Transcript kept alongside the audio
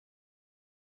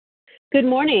Good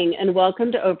morning and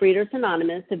welcome to Overeaters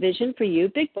Anonymous, a Vision for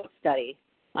You Big Book Study.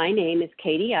 My name is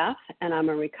Katie F. and I'm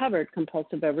a recovered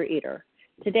compulsive overeater.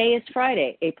 Today is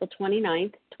Friday, April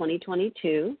 29th,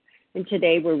 2022, and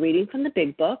today we're reading from the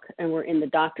Big Book and we're in the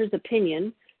Doctor's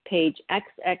Opinion, page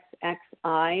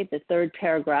xxxi, the third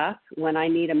paragraph, When I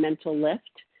Need a Mental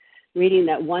Lift, reading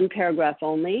that one paragraph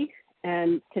only.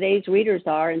 And today's readers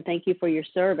are, and thank you for your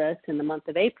service in the month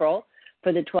of April,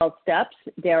 for the 12 steps,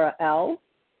 Dara L.,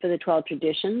 for the 12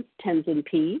 traditions, Tenzin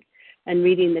P., and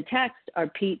reading the text are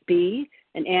Pete B.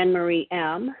 and Anne-Marie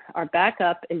M. Our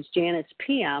backup is Janice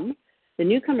P.M. The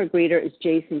newcomer greeter is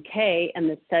Jason K., and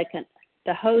the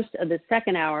host of the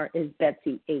second hour is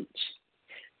Betsy H.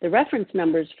 The reference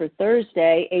numbers for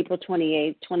Thursday, April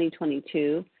 28,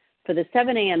 2022, for the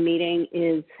 7 a.m. meeting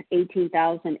is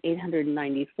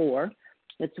 18,894.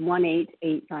 That's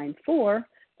 18894.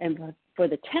 And for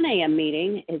the 10 a.m.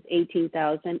 meeting is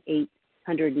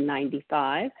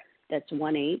 18,895. That's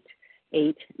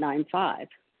 18895.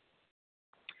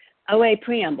 OA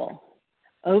Preamble.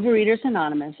 Overeaters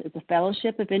Anonymous is a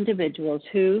fellowship of individuals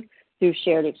who, through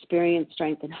shared experience,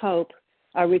 strength, and hope,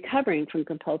 are recovering from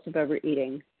compulsive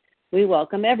overeating. We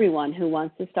welcome everyone who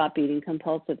wants to stop eating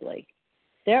compulsively.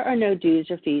 There are no dues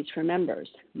or fees for members.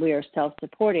 We are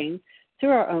self-supporting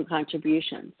through our own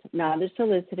contributions, neither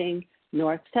soliciting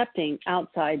nor accepting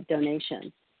outside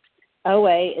donations.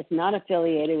 OA is not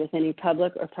affiliated with any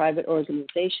public or private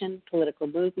organization, political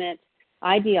movement,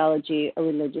 ideology, or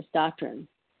religious doctrine.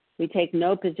 We take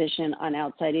no position on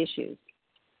outside issues.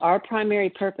 Our primary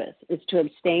purpose is to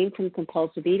abstain from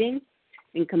compulsive eating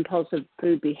and compulsive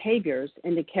food behaviors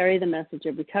and to carry the message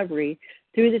of recovery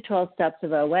through the 12 steps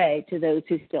of OA to those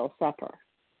who still suffer.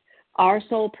 Our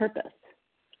sole purpose.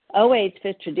 OA's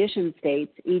fifth tradition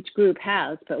states each group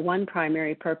has but one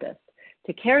primary purpose,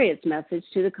 to carry its message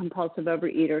to the compulsive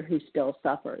overeater who still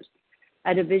suffers.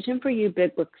 At a Vision for You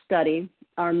Big Book Study,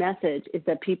 our message is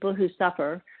that people who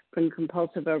suffer from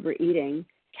compulsive overeating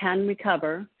can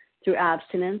recover through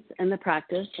abstinence and the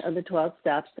practice of the 12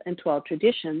 steps and 12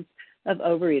 traditions of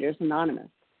Overeaters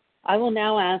Anonymous. I will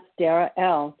now ask Dara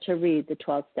L. to read the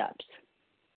 12 steps.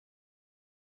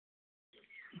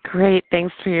 Great.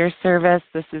 Thanks for your service.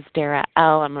 This is Dara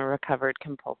L. I'm a recovered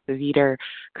compulsive eater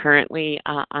currently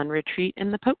on retreat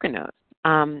in the Poconos.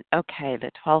 Okay,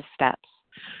 the 12 steps.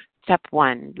 Step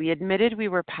 1, we admitted we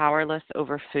were powerless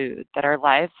over food, that our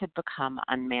lives had become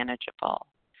unmanageable.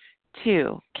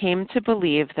 2, came to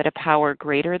believe that a power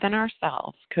greater than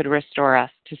ourselves could restore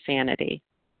us to sanity.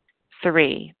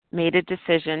 3, made a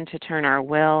decision to turn our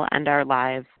will and our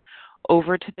lives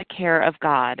over to the care of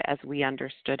God as we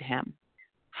understood Him.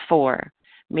 4,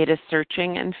 made a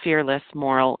searching and fearless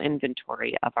moral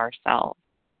inventory of ourselves.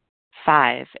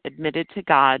 5, admitted to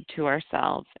God, to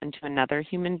ourselves, and to another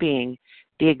human being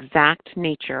the exact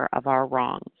nature of our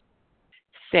wrongs.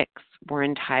 6, were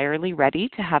entirely ready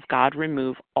to have God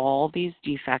remove all these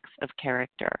defects of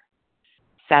character.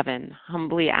 7,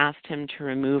 humbly asked Him to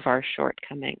remove our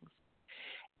shortcomings.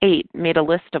 8, made a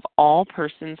list of all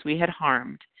persons we had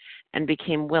harmed and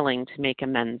became willing to make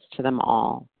amends to them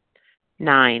all.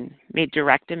 9, made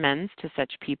direct amends to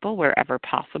such people wherever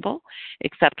possible,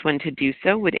 except when to do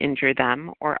so would injure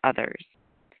them or others.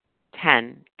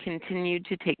 10, continued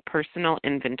to take personal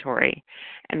inventory,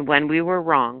 and when we were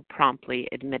wrong, promptly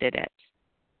admitted it.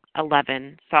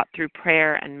 11, sought through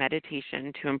prayer and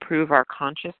meditation to improve our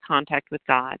conscious contact with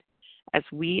God as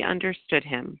we understood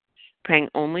Him, praying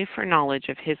only for knowledge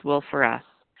of His will for us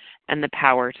and the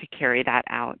power to carry that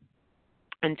out.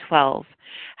 And 12,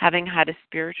 having had a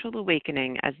spiritual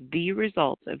awakening as the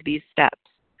result of these steps,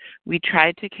 we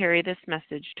tried to carry this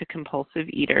message to compulsive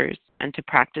eaters and to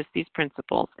practice these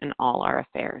principles in all our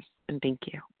affairs. And thank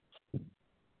you.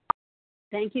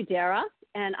 Thank you, Dara.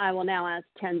 And I will now ask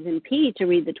Tenzin P. to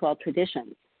read the 12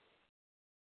 traditions.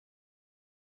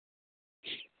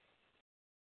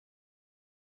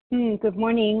 Good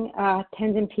morning.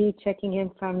 Tenzin P. checking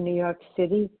in from New York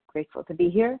City. Grateful to be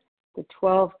here. The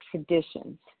 12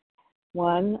 traditions.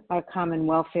 1, our common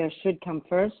welfare should come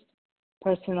first.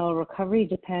 Personal recovery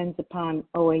depends upon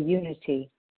OA unity.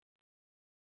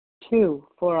 2,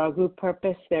 for our group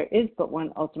purpose, there is but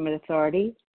one ultimate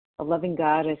authority, a loving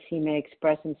God as He may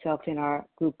express Himself in our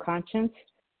group conscience.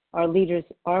 Our leaders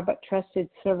are but trusted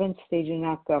servants, they do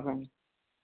not govern.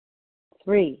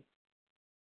 3,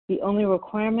 the only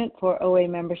requirement for OA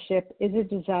membership is a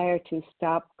desire to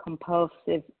stop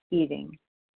compulsive eating.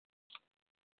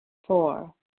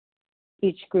 4,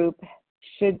 each group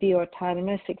should be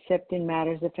autonomous except in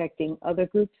matters affecting other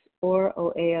groups or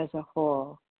OA as a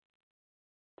whole.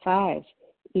 5,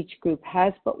 each group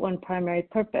has but one primary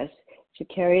purpose, to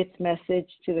carry its message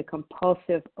to the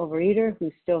compulsive overeater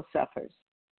who still suffers.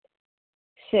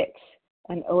 6.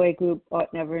 An OA group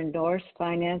ought never endorse,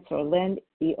 finance, or lend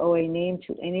the OA name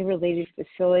to any related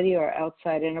facility or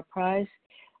outside enterprise,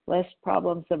 lest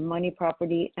problems of money,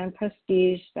 property, and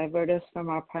prestige divert us from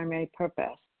our primary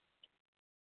purpose.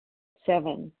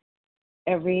 7.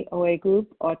 Every OA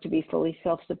group ought to be fully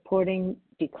self-supporting,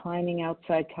 declining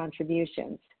outside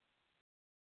contributions.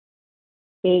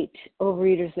 8.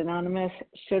 Overeaters Anonymous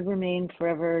should remain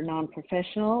forever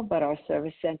non-professional, but our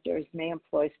service centers may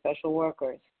employ special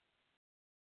workers.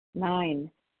 9.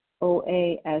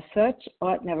 OA as such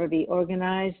ought never be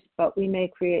organized, but we may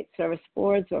create service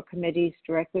boards or committees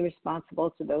directly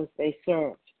responsible to those they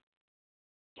serve.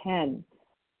 10.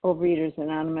 Overeaters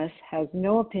Anonymous has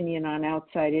no opinion on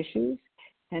outside issues,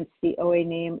 hence the OA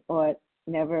name ought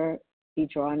never be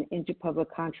drawn into public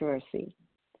controversy.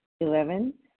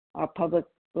 11. Our public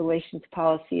relations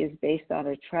policy is based on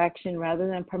attraction rather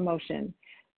than promotion.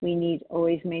 We need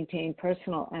always maintain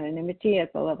personal anonymity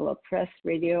at the level of press,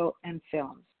 radio, and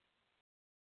films.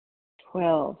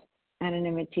 12.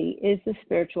 Anonymity is the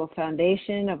spiritual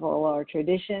foundation of all our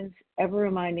traditions, ever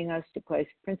reminding us to place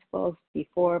principles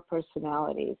before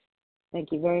personalities.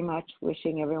 Thank you very much.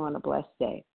 Wishing everyone a blessed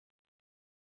day.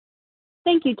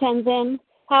 Thank you, Tenzin.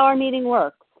 How our meeting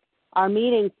works. Our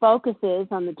meeting focuses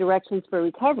on the directions for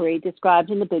recovery described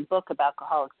in the Big Book of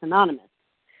Alcoholics Anonymous.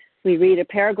 We read a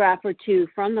paragraph or two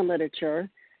from the literature,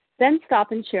 then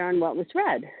stop and share on what was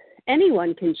read.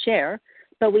 Anyone can share,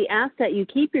 but we ask that you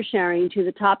keep your sharing to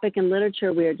the topic and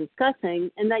literature we are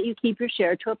discussing and that you keep your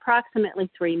share to approximately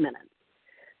 3 minutes.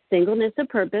 Singleness of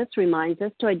purpose reminds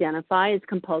us to identify as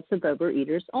compulsive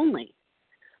overeaters only.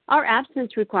 Our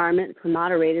abstinence requirement for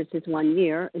moderators is 1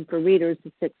 year and for readers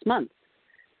is 6 months.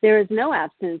 There is no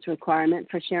abstinence requirement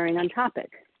for sharing on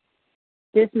topic.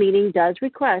 This meeting does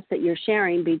request that your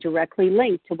sharing be directly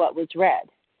linked to what was read.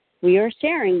 We are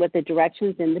sharing what the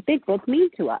directions in the Big Book mean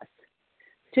to us.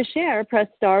 To share, press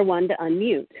star 1 to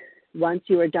unmute. Once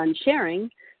you are done sharing,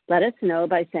 let us know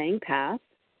by saying pass.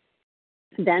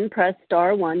 Then press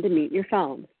star 1 to mute your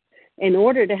phone. In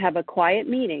order to have a quiet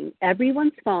meeting,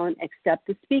 everyone's phone except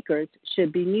the speaker's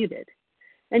should be muted.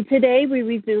 And today we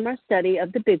resume our study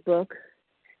of the Big Book.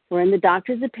 We're in the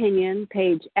Doctor's Opinion,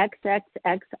 page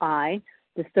xxxi,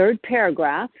 the 3rd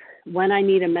paragraph, when I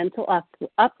need a mental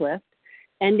uplift,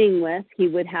 ending with, he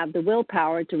would have the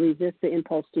willpower to resist the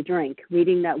impulse to drink.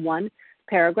 Reading that 1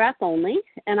 paragraph only,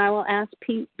 and I will ask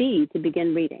Pete B. to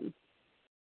begin reading.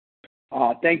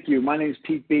 Thank you. My name is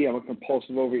Pete B. I'm a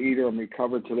compulsive overeater. I'm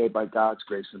recovered today by God's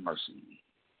grace and mercy,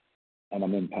 and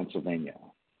I'm in Pennsylvania.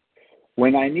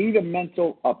 When I need a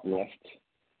mental uplift,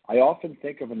 I often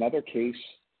think of another case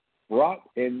brought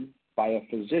in by a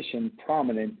physician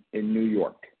prominent in New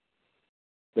York.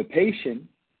 The patient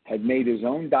had made his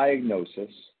own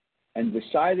diagnosis and,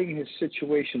 deciding his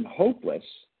situation hopeless,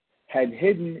 had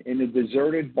hidden in a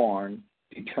deserted barn,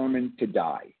 determined to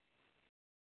die.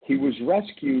 He was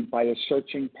rescued by a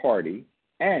searching party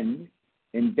and,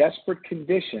 in desperate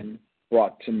condition,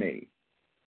 brought to me.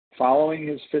 Following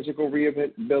his physical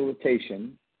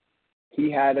rehabilitation, he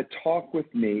had a talk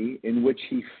with me in which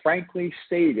he frankly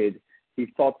stated he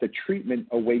thought the treatment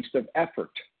a waste of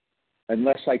effort,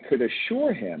 unless I could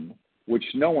assure him, which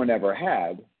no one ever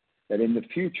had, that in the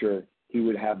future he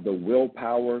would have the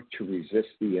willpower to resist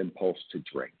the impulse to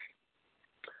drink.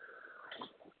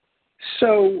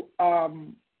 So,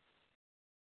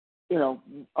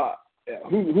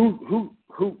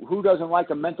 who doesn't like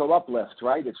a mental uplift,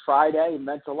 right? It's Friday,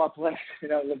 mental uplift,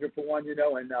 looking for one,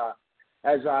 and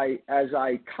as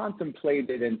I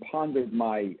contemplated and pondered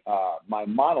my my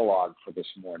monologue for this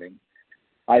morning,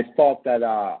 I thought that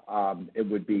it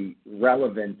would be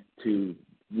relevant to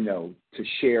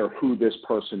share who this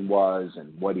person was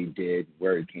and what he did,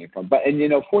 where he came from. But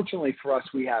fortunately for us,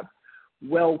 we have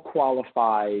well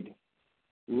qualified,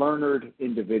 learned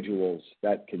individuals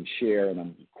that can share, and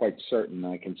I'm quite certain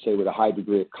I can say with a high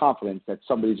degree of confidence that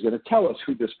somebody's going to tell us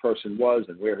who this person was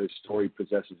and where his story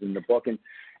possesses in the book.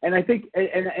 And I think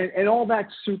and all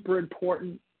that's super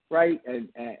important, right?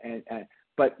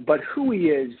 But who he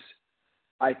is,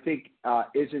 I think,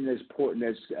 isn't as important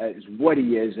as what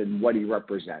he is and what he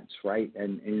represents, right?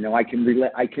 And I can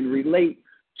relate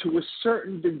to a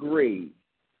certain degree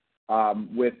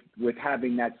with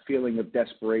having that feeling of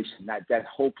desperation, that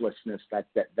hopelessness that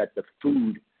the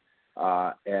food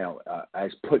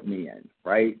has put me in,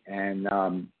 right? And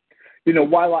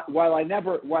while I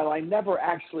never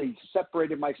actually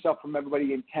separated myself from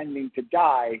everybody intending to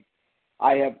die,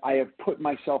 I have put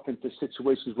myself into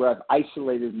situations where I've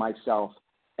isolated myself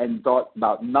and thought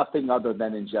about nothing other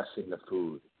than ingesting the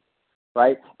food.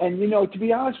 right? And, to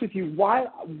be honest with you,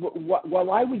 while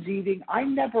I was eating, I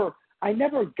never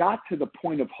got to the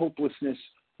point of hopelessness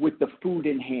with the food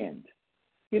in hand.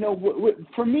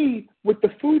 For me, with the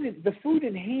food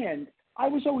in hand, I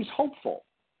was always hopeful.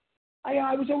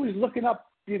 I was always looking up,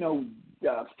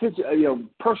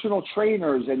 personal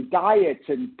trainers and diets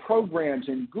and programs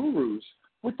and gurus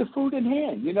with the food in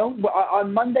hand.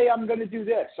 On Monday I'm going to do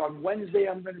this. On Wednesday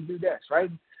I'm going to do this, right?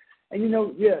 And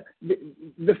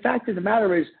the fact of the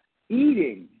matter is,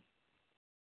 eating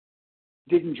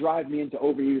didn't drive me into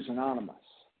Overeaters Anonymous.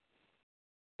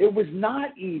 It was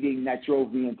not eating that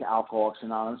drove me into Alcoholics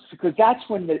Anonymous, because that's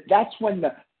when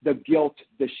the guilt,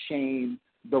 the shame,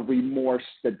 the remorse,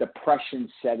 the depression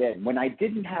set in, when I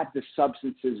didn't have the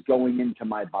substances going into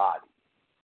my body.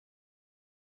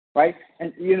 Right?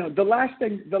 And the last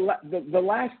thing that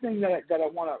I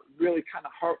want to really kind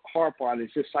of harp on is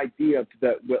this idea of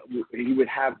he would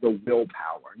have the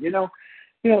willpower.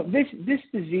 This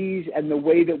disease, and the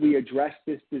way that we address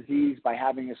this disease by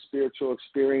having a spiritual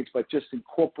experience, but just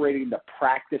incorporating the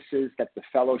practices that the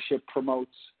fellowship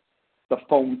promotes, the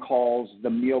phone calls, the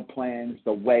meal plans,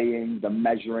 the weighing, the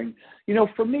measuring.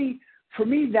 For me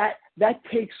that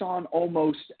takes on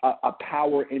almost a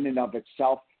power in and of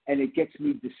itself, and it gets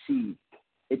me deceived.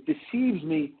 It deceives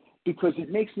me because it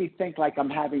makes me think like I'm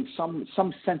having some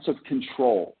sense of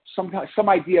control, some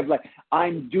idea of like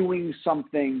I'm doing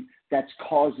something that's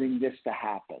causing this to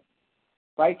happen,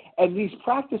 right? And these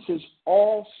practices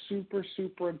all super,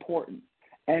 super important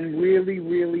and really,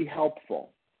 really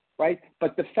helpful, right?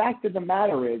 But the fact of the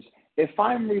matter is, if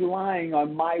I'm relying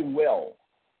on my will,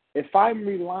 if I'm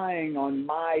relying on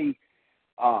my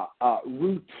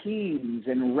routines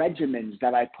and regimens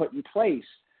that I put in place,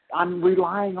 I'm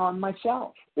relying on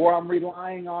myself, or I'm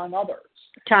relying on others.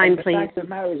 Time, please. The please. fact of the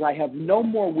matter is, I have no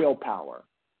more willpower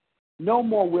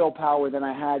than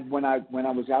I had when I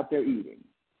was out there eating,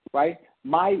 right?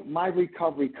 My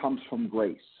recovery comes from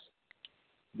grace,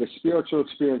 the spiritual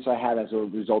experience I had as a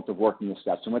result of working the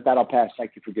steps. And with that, I'll pass.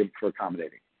 Thank you for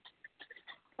accommodating.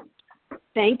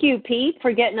 Thank you, Pete,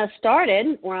 for getting us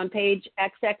started. We're on page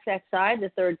xxxi,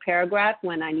 the third paragraph,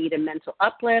 when I need a mental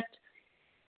uplift.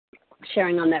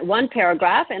 Sharing on that one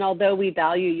paragraph, and although we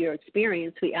value your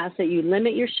experience, we ask that you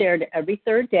limit your share to every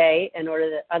third day in order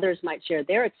that others might share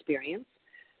their experience.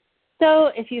 So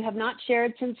if you have not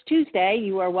shared since Tuesday,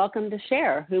 you are welcome to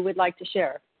share. Who would like to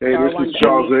share? Hey, this is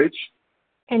Charles H.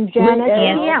 And Janet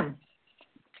M.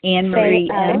 Anne Marie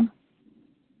M.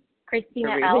 Christina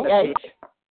Teresa L. H.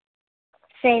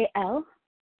 Faye L.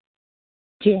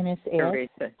 Janice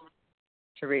S.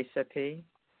 Teresa P.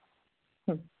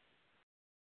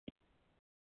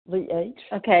 Lee H.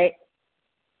 Okay.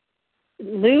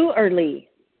 Lou or Lee?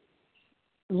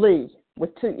 Lee, with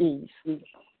 2 E's.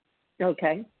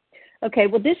 Okay. Okay,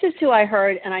 well, this is who I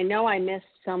heard, and I know I missed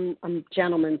some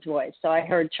gentleman's voice. So I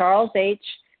heard Charles H.,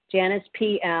 Janice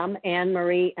P. M., Anne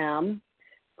Marie M.,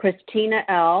 Christina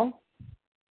L.,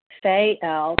 Faye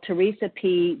L., Teresa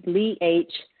P., Lee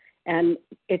H., and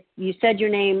if you said your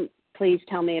name, please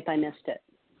tell me if I missed it.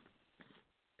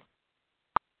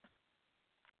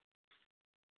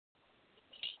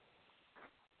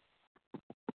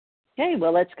 Okay,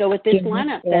 well, let's go with this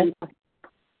lineup then.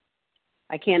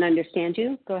 I can't understand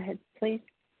you. Go ahead, please.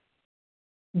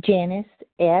 Janice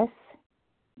S.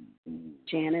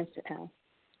 Janice L.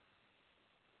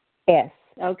 S.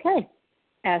 Okay.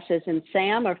 S as in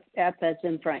Sam or F as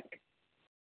in Frank?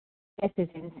 S as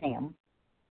in Sam.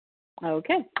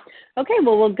 Okay. Okay,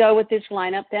 well, we'll go with this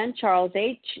lineup then. Charles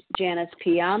H., Janice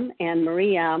P. M., Anne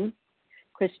Marie M.,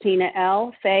 Christina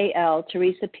L., Faye L.,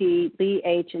 Teresa P., Lee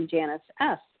H., and Janice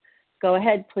S. Go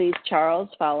ahead, please, Charles,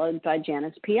 followed by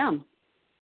Janice P.M.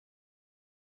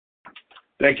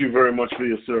 Thank you very much for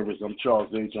your service. I'm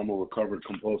Charles H. I'm a recovered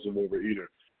compulsive overeater.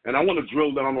 And I want to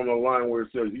drill down on the line where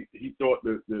it says he thought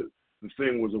that the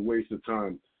thing was a waste of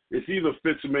time. It's either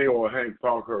Fitzmayer or Hank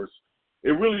Parkhurst.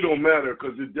 It really don't matter,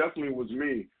 because it definitely was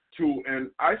me, too.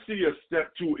 And I see a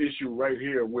step 2 issue right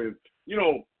here with,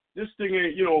 this thing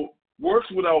ain't, works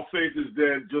without faith is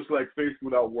dead, just like faith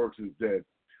without works is dead.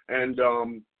 And,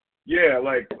 yeah,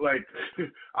 like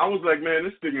I was like, man,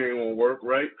 this thing ain't gonna work,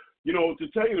 right? To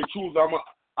tell you the truth,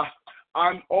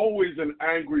 I'm always an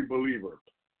angry believer.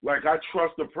 Like, I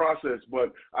trust the process,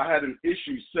 but I had an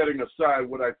issue setting aside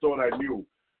what I thought I knew.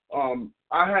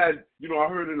 I had, I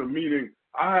heard in a meeting,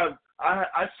 I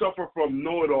suffer from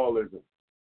know-it-allism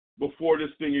before this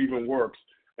thing even works,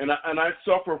 and I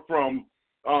suffer from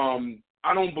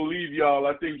I don't believe y'all.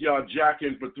 I think y'all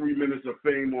jacking for 3 minutes of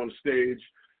fame on stage.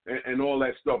 And all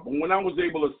that stuff. But when I was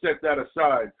able to set that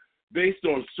aside based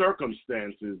on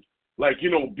circumstances, like,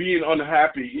 being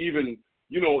unhappy,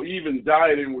 even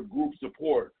dieting with group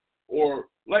support, or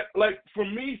like for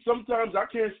me, sometimes I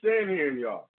can't stand hearing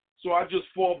y'all, so I just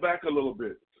fall back a little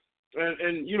bit,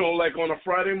 and like on a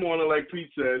Friday morning, like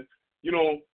Pete said,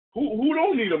 who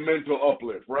don't need a mental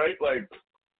uplift, right? Like,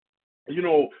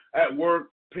 at work,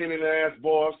 pain in the ass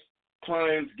boss,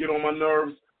 clients get on my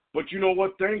nerves, but you know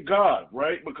what? Thank God,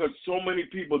 right? Because so many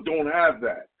people don't have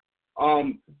that.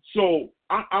 So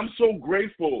I'm so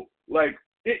grateful, like,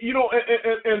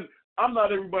 and I'm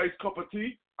not everybody's cup of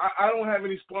tea. I don't have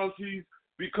any sponsees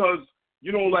because,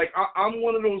 like, I'm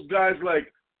one of those guys,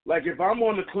 like if I'm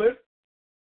on the cliff,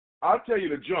 I'll tell you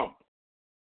to jump.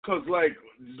 Because, like,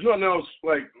 there's nothing else,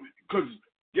 like, because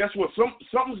guess what?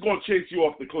 Something's going to chase you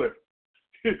off the cliff,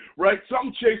 right?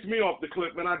 Something chased me off the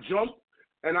cliff, and I jumped,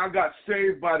 and I got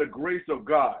saved by the grace of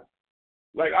God.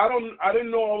 Like, I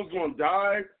didn't know I was going to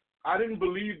die. I didn't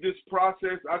believe this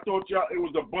process. I thought it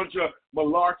was a bunch of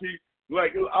malarkey.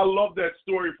 Like, I love that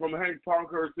story from Hank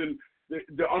Parkhurst in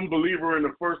the Unbeliever in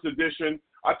the first edition.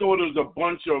 I thought it was a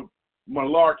bunch of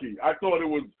malarkey. I thought it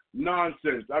was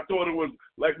nonsense. I thought it was,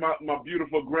 like my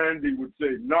beautiful Grandy would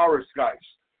say, Norriskice.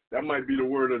 That might be the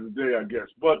word of the day, I guess.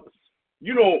 But,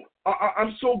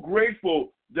 I'm so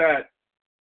grateful that,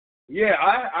 yeah,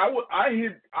 I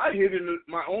hid in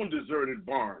my own deserted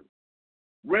barn,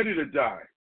 ready to die.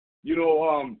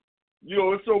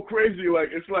 It's so crazy. Like,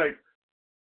 it's like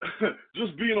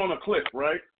just being on a cliff,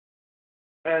 right?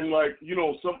 And, like,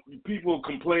 some people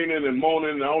complaining and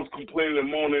moaning, and I was complaining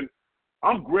and moaning.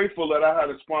 I'm grateful that I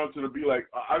had a sponsor to be like,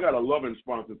 I got a loving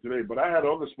sponsor today, but I had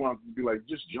other sponsors to be like,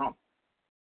 just jump.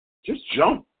 Just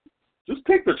jump. Just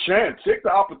take the chance. Take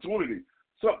the opportunity.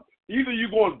 So either you're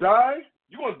going to die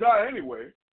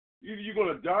anyway. Either you're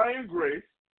going to die in grace,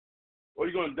 or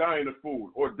you're going to die in the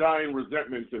food, or die in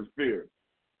resentments and fear.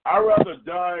 I'd rather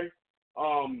die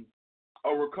a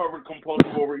recovered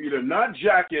compulsive overeater, not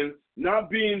jacking,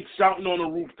 not being shouting on the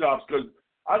rooftops, because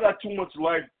I got too much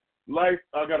life.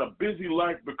 I got a busy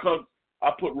life because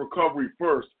I put recovery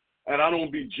first, and I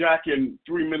don't be jacking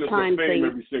 3 minutes of fame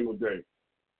every single day.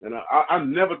 And I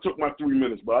never took my 3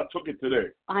 minutes, but I took it today.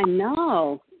 I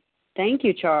know. Thank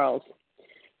you, Charles.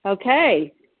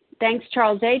 Okay. Thanks,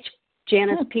 Charles H.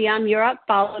 Janice P.M., you're up,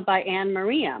 followed by Anne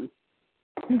Marie M.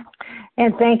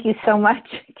 And thank you so much,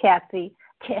 Kathy,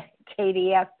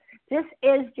 KDF. This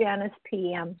is Janice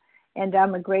P.M., and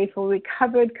I'm a grateful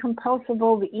recovered compulsive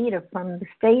overeater from the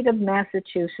state of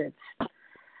Massachusetts.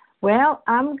 Well,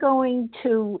 I'm going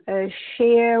to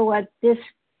share what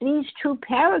these two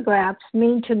paragraphs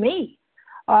mean to me,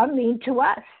 or mean to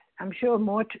us. I'm sure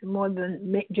more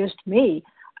than just me.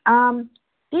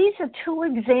 These are two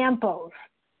examples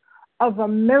of a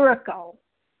miracle,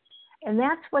 and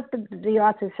that's what the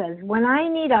author says. When I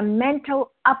need a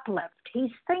mental uplift,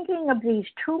 he's thinking of these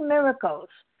two miracles.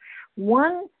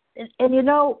 One, and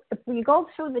if we go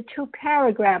through the two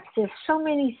paragraphs, there's so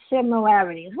many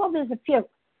similarities. Well, there's a few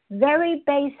very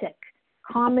basic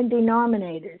common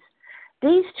denominators.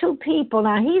 These two people,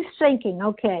 now he's thinking,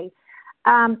 okay,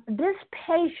 this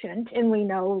patient, and we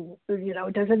know,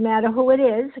 it doesn't matter who it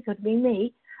is, it could be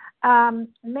me,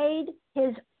 made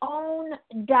his own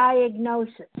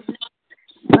diagnosis.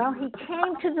 Well, he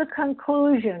came to the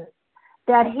conclusion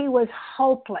that he was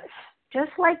hopeless,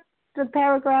 just like the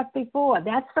paragraph before.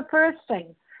 That's the first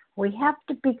thing. We have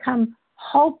to become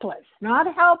hopeless,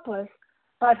 not helpless,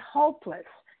 but hopeless.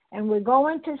 And we're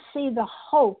going to see the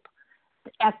hope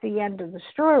at the end of the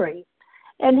story.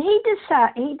 And he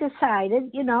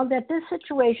decided, that this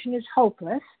situation is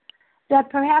hopeless, that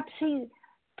perhaps he's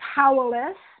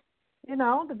powerless,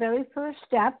 the very first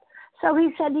step. So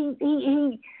he said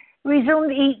he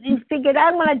resumed, he figured,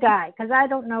 I'm going to die because I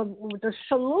don't know what the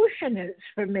solution is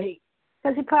for me,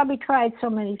 because he probably tried so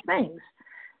many things.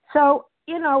 So,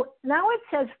 now it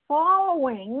says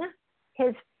following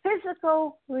his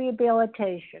physical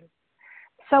rehabilitation.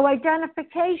 So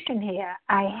identification here,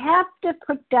 I have to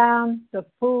put down the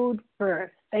food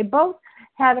first. They both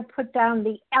had to put down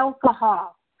the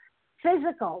alcohol,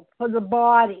 physical for the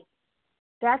body.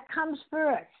 That comes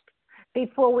first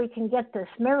before we can get this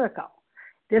miracle.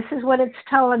 This is what it's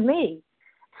telling me.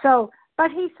 So,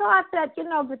 but he thought that,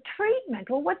 the treatment,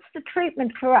 well, what's the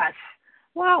treatment for us?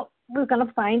 Well, we're going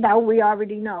to find out, we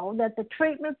already know, that the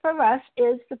treatment for us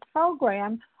is the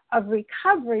program of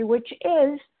recovery, which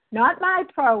is not my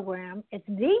program, it's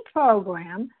the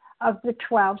program of the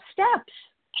 12 steps.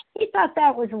 He thought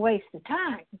that was a waste of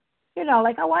time.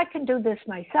 I can do this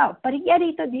myself. But yet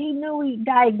he knew he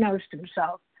diagnosed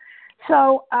himself.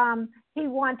 So he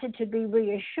wanted to be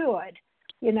reassured,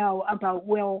 about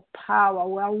willpower.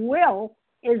 Well, will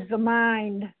is the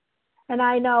mind. And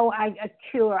I know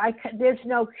there's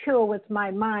no cure with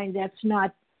my mind that's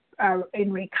not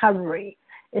in recovery.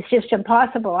 It's just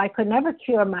impossible. I could never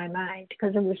cure my mind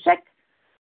because I was sick,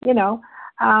 you know.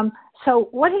 So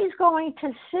what he's going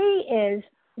to see is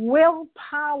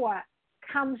willpower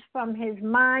comes from his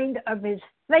mind of his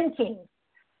thinking.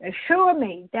 Assure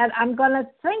me that I'm going to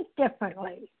think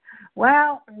differently.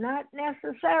 Well, not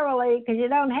necessarily, because you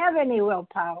don't have any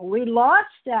willpower. We lost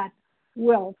that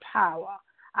willpower.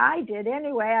 I did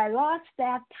anyway. I lost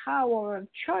that power of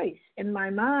choice in my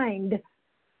mind,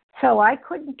 so I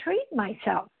couldn't treat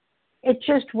myself. It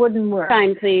just wouldn't work.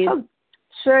 Time, please. Oh,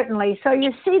 certainly. So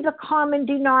you see the common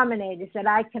denominators that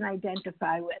I can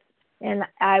identify with, and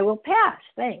I will pass.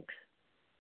 Thanks.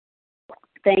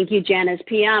 Thank you, Janice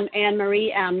P. Anne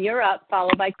Marie M., you're up,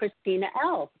 followed by Christina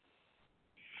L.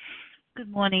 Good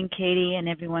morning, Katie, and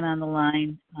everyone on the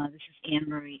line. This is Anne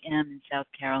Marie M. in South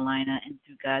Carolina, and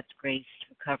through God's grace,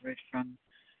 recovered from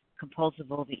compulsive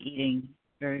overeating.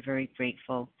 Very, very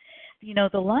grateful. You know,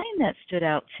 the line that stood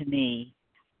out to me,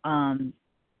 the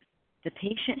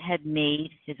patient had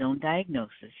made his own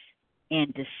diagnosis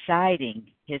and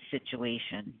deciding his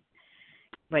situation.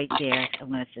 Right there,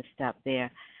 I'm going to just stop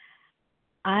there.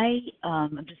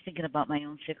 I'm just thinking about my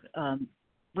own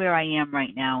where I am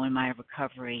right now in my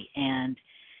recovery, and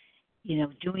you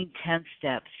know, doing 10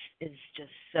 steps is just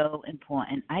so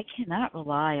important. I cannot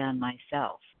rely on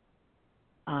myself.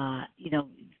 You know,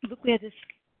 look where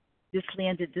this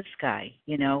landed this guy.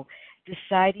 You know,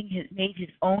 made his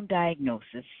own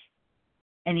diagnosis,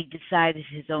 and he decided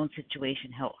his own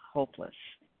situation hopeless.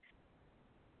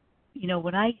 You know,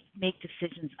 when I make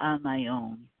decisions on my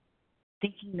own,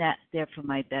 thinking that they're for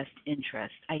my best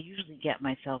interest, I usually get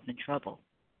myself in trouble.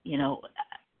 You know,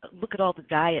 look at all the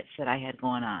diets that I had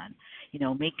going on, you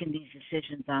know, making these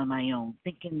decisions on my own,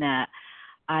 thinking that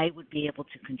I would be able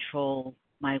to control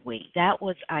my weight. That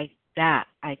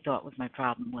I thought was my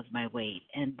problem, was my weight.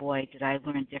 And boy, did I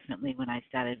learn differently when I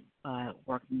started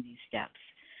working these steps.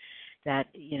 That,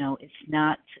 you know, it's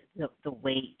not the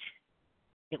weight.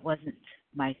 It wasn't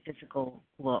my physical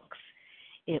looks.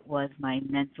 It was my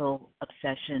mental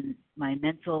obsession, my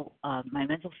mental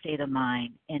state of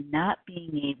mind, and not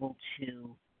being able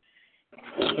to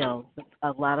feel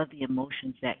a lot of the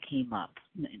emotions that came up,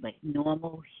 like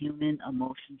normal human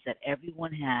emotions that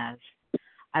everyone has.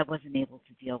 I wasn't able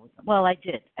to deal with them. Well, I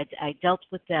did. I dealt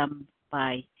with them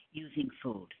by using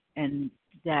food, and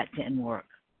that didn't work.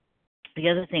 The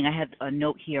other thing, I had a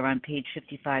note here on page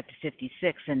 55 to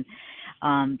 56, and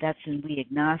that's in We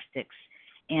Agnostics.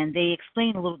 And they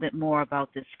explain a little bit more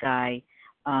about this guy,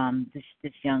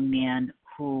 this young man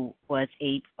who was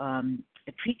a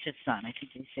preacher's son, I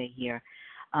think they say here,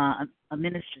 a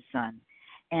minister's son.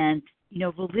 And, you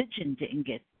know, religion didn't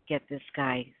get this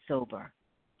guy sober.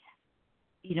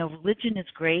 You know, religion is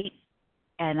great,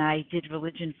 and I did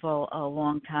religion for a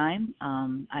long time.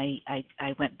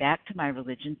 I went back to my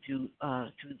religion through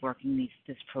working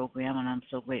this program, and I'm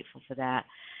so grateful for that.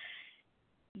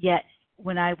 Yet,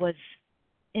 when I was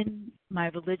in my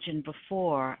religion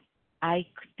before,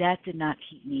 that did not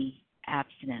keep me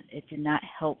abstinent. It did not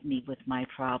help me with my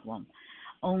problem.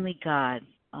 Only God,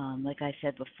 like I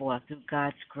said before, through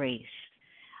God's grace,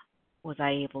 was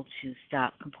I able to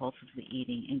stop compulsively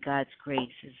eating. And God's grace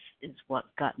is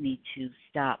what got me to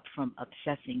stop from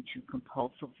obsessing to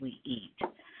compulsively eat.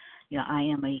 You know, I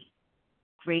am a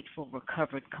grateful,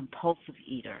 recovered, compulsive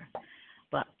eater,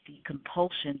 but the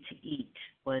compulsion to eat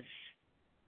was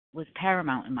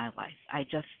paramount in my life.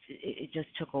 It just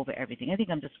took over everything. I think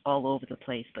I'm just all over the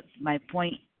place, but my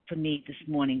point for me this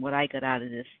morning, what I got out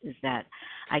of this, is that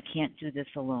I can't do this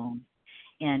alone.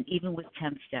 And even with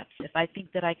 10 steps, if I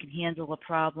think that I can handle a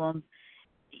problem,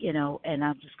 you know, and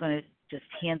I'm just going to just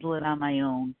handle it on my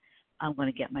own, I'm going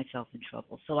to get myself in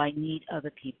trouble. So I need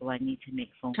other people. I need to make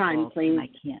phone calls, please. and I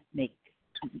can't make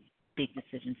big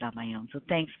decisions on my own. So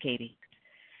thanks, Katie.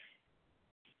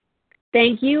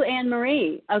 Thank you, Anne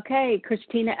Marie. Okay,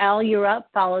 Christina L., you're up,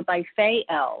 followed by Faye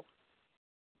L.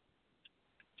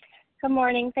 Good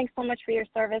morning. Thanks so much for your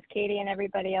service, Katie, and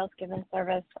everybody else giving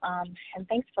service. And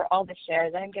thanks for all the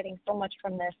shares. I'm getting so much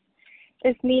from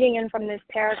this meeting and from this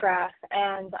paragraph.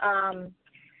 And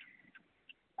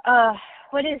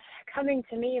what is coming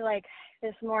to me like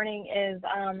this morning is,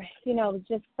 you know,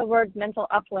 just the word mental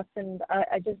uplift. And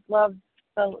I just love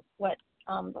what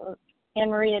Anne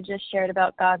Maria just shared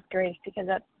about God's grace, because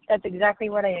that's exactly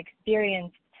what I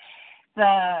experienced.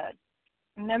 The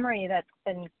memory that's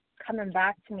been coming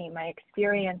back to me, my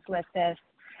experience with this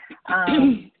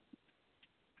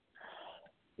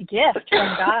gift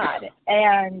from God.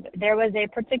 And there was a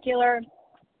particular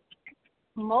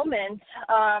moment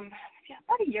a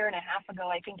about a year and a half ago,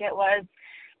 I think it was,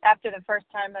 after the first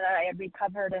time that I had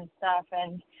recovered and stuff,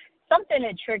 and something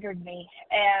had triggered me,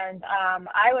 and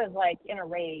I was like in a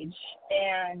rage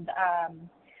and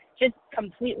just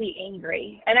completely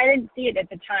angry. And I didn't see it at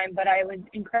the time, but I was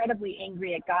incredibly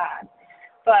angry at God.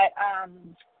 But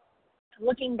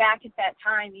looking back at that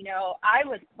time, you know, I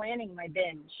was planning my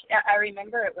binge. I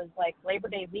remember it was like Labor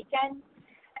Day weekend,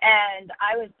 and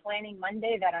I was planning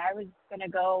Monday that I was going to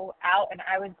go out and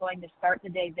I was going to start the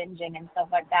day binging and stuff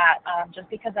like that, just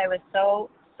because I was so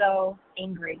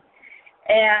angry.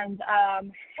 And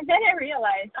then I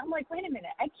realized, I'm like, wait a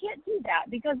minute, I can't do that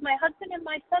because my husband and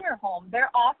my son are home. They're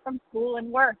off from school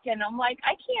and work, and I'm like,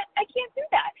 I can't do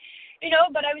that, you know.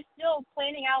 But I was still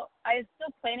planning out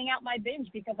my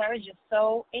binge because I was just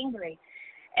so angry.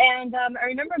 And I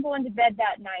remember going to bed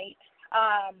that night,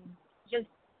 just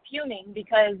fuming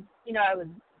because, you know,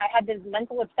 I had this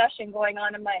mental obsession going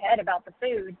on in my head about the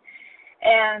food.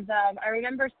 And I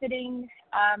remember sitting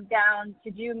down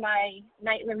to do my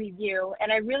nightly review,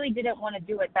 and I really didn't want to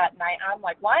do it that night. I'm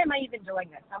like, why am I even doing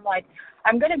this? I'm like,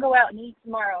 I'm going to go out and eat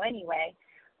tomorrow anyway.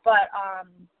 But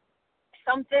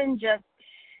something just,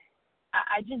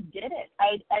 I just did it.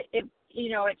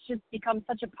 It's just become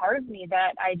such a part of me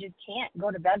that I just can't go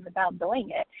to bed without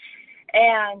doing it.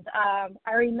 And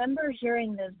I remember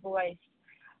hearing this voice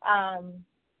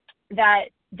that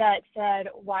said,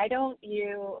 why don't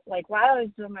you, like while I was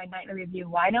doing my nightly review,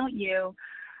 why don't you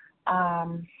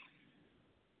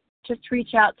just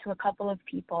reach out to a couple of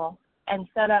people and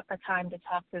set up a time to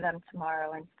talk to them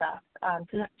tomorrow and stuff,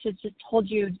 to just hold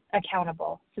you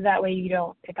accountable so that way you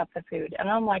don't pick up the food. And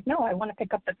I'm like, no, I want to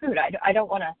pick up the food. I don't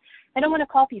want to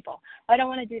call people. I don't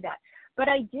want to do that. But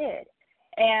I did.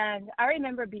 And I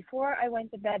remember before I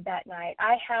went to bed that night,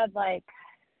 I had like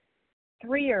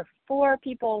 3 or 4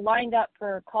 people lined up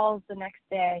for calls the next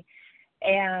day,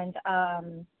 and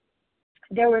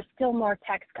there were still more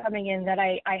texts coming in that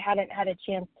I hadn't had a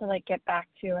chance to like get back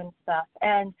to and stuff.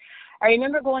 And I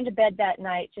remember going to bed that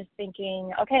night just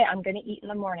thinking, okay, I'm going to eat in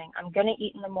the morning.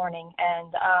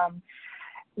 And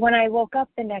when I woke up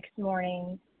the next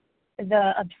morning,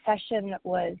 the obsession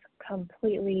was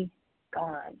completely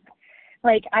gone.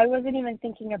 Like I wasn't even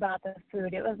thinking about the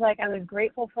food. It was like I was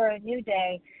grateful for a new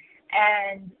day.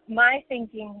 And my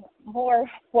thinking more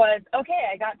was, okay,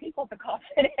 I got people to call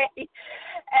today.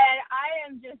 And I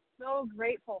am just so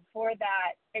grateful for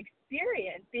that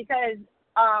experience because,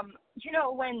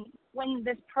 when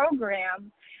this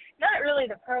program, not really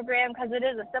the program because it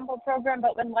is a simple program,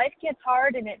 but when life gets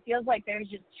hard and it feels like there's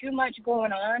just too much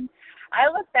going on, I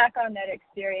look back on that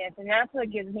experience and that's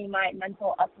what gives me my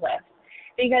mental uplift.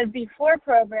 Because before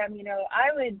program,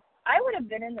 I would have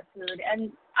been in the food,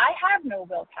 and I have no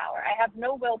willpower. I have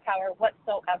no willpower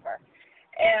whatsoever.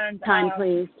 And time,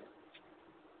 please.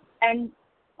 And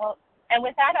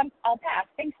with that, I'll pass.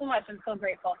 Thanks so much. I'm so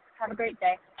grateful. Have a great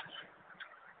day.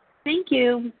 Thank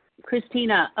you,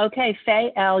 Christina. Okay,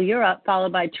 Faye L., you're up,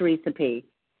 followed by Teresa P.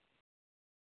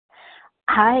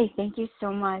 Hi, thank you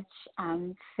so much.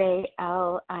 Faye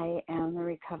L. I am a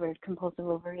recovered compulsive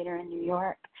overeater in New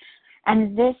York.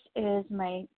 And this is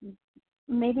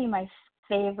maybe my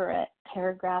favorite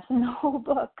paragraph in the whole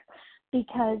book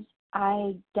because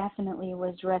I definitely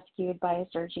was rescued by a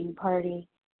searching party.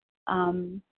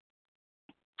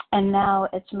 And now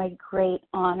it's my great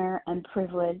honor and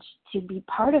privilege to be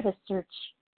part of a search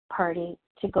party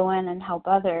to go in and help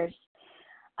others.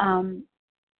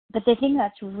 But the thing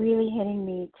that's really hitting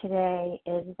me today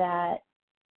is that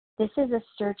this is a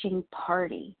searching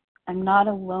party. I'm not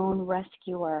a lone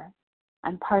rescuer.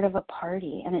 I'm part of a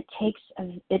party, and it takes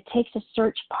a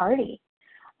search party.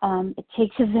 It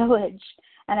takes a village.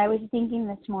 And I was thinking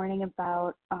this morning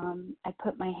about I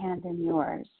put my hand in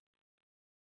yours.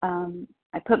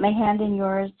 I put my hand in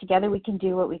yours. Together we can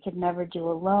do what we could never do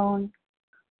alone.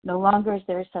 No longer is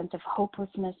there a sense of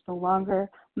hopelessness. No longer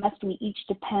must we each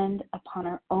depend upon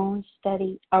our own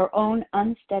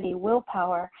unsteady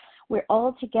willpower. We're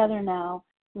all together now,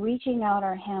 reaching out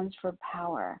our hands for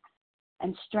power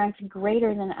and strength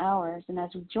greater than ours. And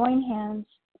as we join hands,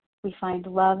 we find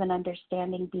love and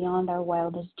understanding beyond our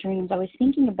wildest dreams. I was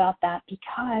thinking about that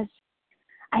because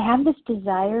I have this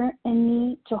desire in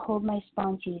me to hold my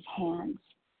sponsee's hands.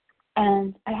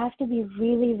 And I have to be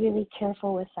really, really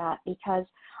careful with that because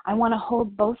I want to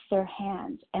hold both their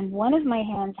hands. And one of my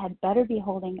hands had better be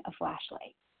holding a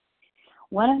flashlight.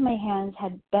 One of my hands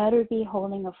had better be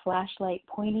holding a flashlight,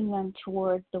 pointing them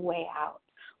towards the way out,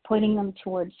 pointing them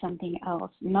towards something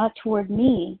else, not toward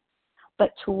me,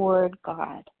 but toward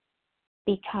God.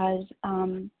 Because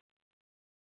I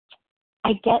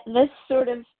get this sort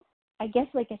of I guess,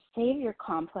 like a savior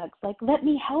complex, like, let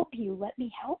me help you.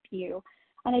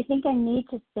 And I think I need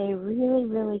to stay really,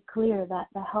 really clear that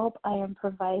the help I am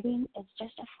providing is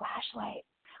just a flashlight.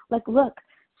 Like, look,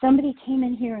 somebody came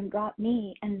in here and got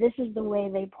me, and this is the way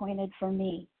they pointed for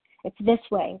me. It's this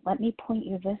way. Let me point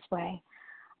you this way.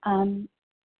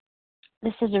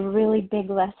 This is a really big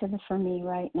lesson for me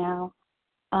right now.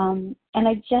 And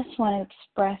I just want to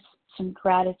express some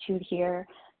gratitude here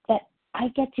that I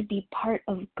get to be part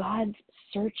of God's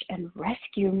search and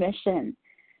rescue mission.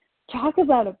 Talk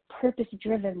about a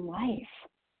purpose-driven life.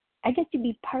 I get to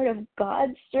be part of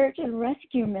God's search and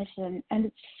rescue mission, and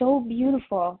it's so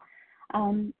beautiful.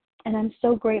 And I'm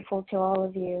so grateful to all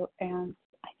of you, and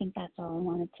I think that's all I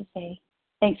wanted to say.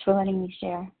 Thanks for letting me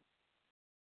share.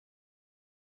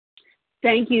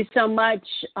 Thank you so much,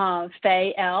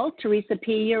 Faye L. Teresa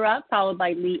P., you're up, followed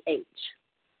by Lee H.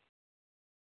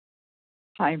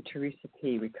 Hi, I'm Teresa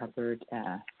P., recovered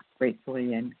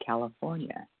gratefully in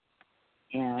California.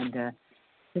 And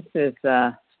this is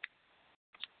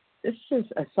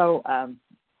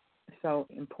so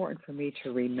important for me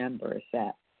to remember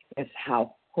is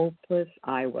how hopeless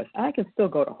I was. I can still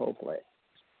go to hopeless,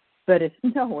 but it's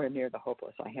nowhere near the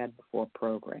hopeless I had before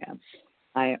program.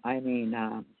 I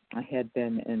had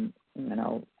been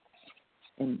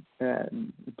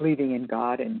believing in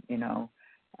God and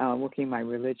working my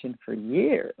religion for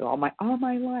years, all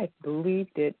my life,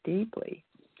 believed it deeply.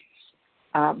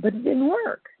 But it didn't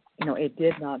work. It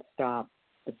did not stop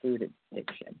the food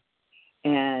addiction.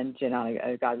 And,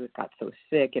 I got so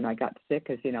sick, I got sick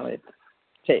because,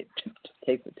 it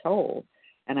takes a toll.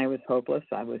 And I was hopeless.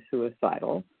 I was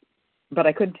suicidal. But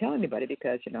I couldn't tell anybody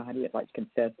because, how do you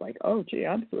confess oh, gee,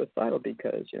 I'm suicidal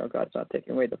because, God's not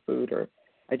taking away the food, or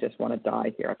I just want to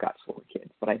die here. I've got 4 kids,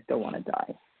 but I still want to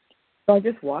die. So I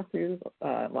just walked through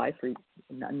life for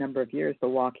a number of years, the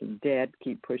walking dead,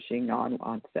 keep pushing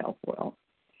on self-will.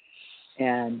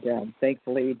 And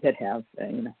thankfully did have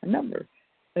a number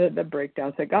of the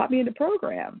breakdowns that got me into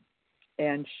program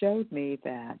and showed me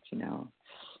that,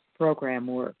 program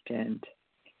worked. And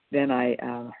then I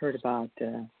heard about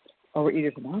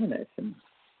Overeaters Anonymous, and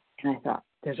I thought,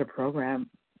 there's a program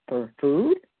for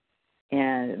food?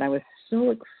 And I was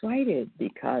so excited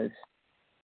because,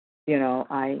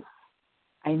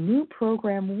 I knew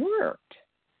program worked,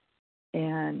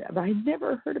 but I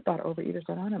never heard about Overeaters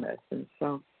Anonymous. And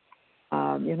so,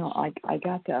 I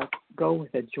got to go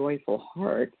with a joyful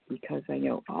heart because I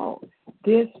know,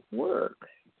 this works.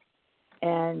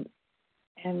 And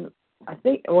I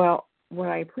think, what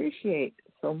I appreciate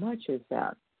so much is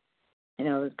that,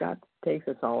 God takes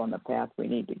us all on the path we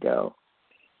need to go,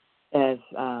 is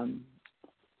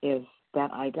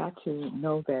that I got to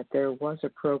know that there was a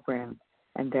program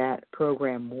and that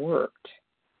program worked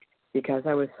because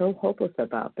I was so hopeless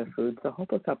about the food, so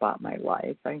hopeless about my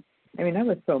life. I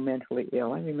was so mentally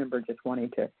ill. I remember just wanting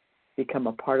to become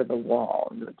a part of the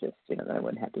wall, just, that I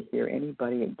wouldn't have to hear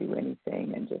anybody and do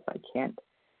anything, and just I can't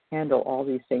handle all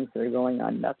these things that are going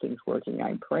on. Nothing's working.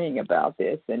 I'm praying about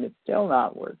this, and it's still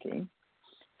not working.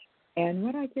 And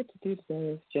what I get to do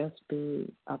today is just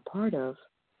be a part of,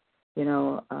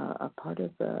 a part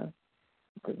of the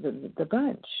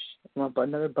bunch. Well,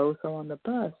 another bozo on the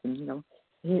bus, and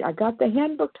I got the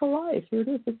handbook to life. Here it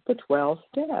is. It's the 12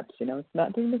 steps. It's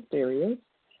nothing mysterious.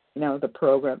 The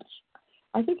program.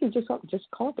 I think you just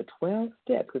call it the 12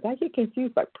 steps because I get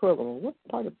confused by program. Well, what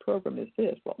part of program is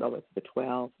this? Well, no, it's the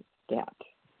 12 steps.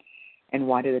 And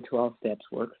why do the 12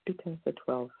 steps work? Because the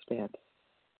 12 steps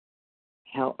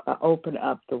help open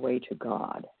up the way to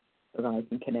God so that I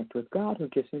can connect with God who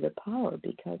gives me the power,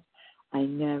 because I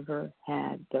never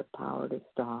had the power to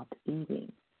stop eating.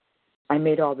 I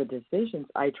made all the decisions.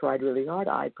 I tried really hard.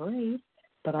 I prayed,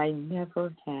 but I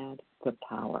never had the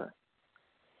power.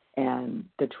 And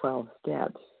the 12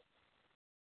 steps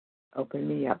opened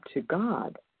me up to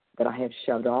God, that I have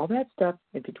shoved all that stuff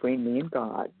in between me and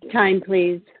God. Time,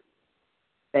 please.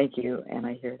 Thank you, and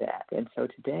I hear that. And so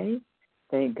today,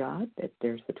 thank God that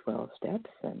there's the 12 steps,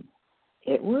 and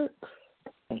it works.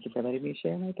 Thank you for letting me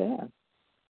share my path.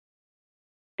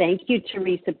 Thank you,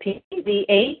 Teresa P. The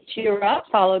H, you're up,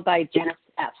 followed by Janice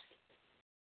F.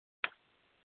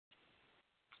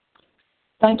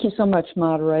 Thank you so much,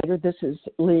 moderator. This is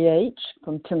Lee H.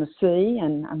 from Tennessee,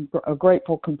 and I'm a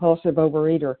grateful compulsive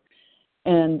overeater.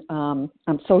 And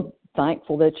I'm so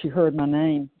thankful that you heard my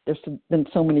name. There's been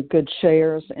so many good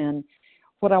shares, and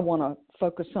what I want to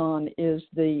focus on is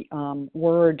the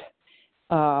word.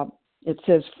 It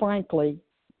says, frankly,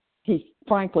 he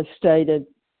frankly stated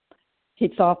he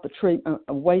thought the treatment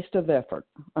a waste of effort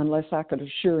unless I could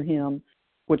assure him,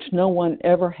 which no one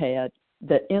ever had,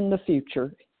 that in the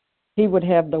future he would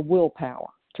have the willpower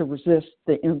to resist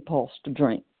the impulse to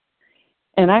drink.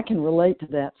 And I can relate to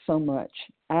that so much.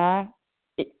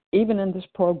 Even in this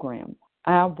program,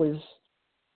 I was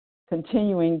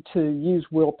continuing to use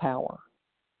willpower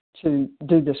to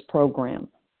do this program.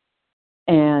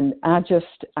 And I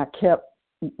kept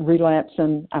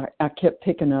relapsing. I kept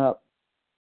picking up.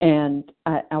 And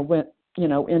I went,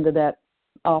 into that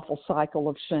awful cycle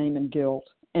of shame and guilt.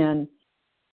 And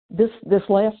this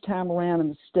last time around in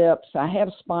the steps, I had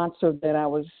a sponsor that I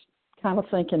was kind of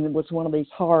thinking it was one of these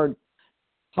hard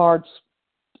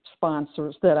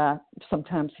sponsors that I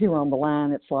sometimes hear on the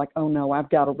line. It's like, oh no, I've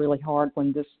got a really hard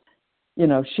one. This,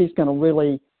 she's going to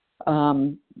really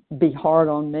be hard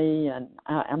on me, and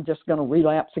I'm just going to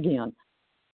relapse again.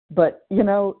 But,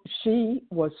 she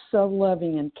was so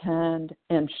loving and kind,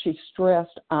 and she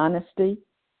stressed honesty.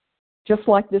 Just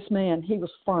like this man, he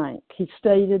was frank. He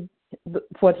stated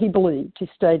what he believed. He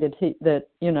stated that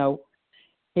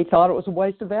he thought it was a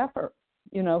waste of effort.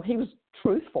 He was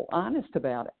truthful, honest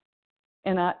about it.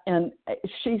 And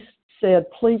she said,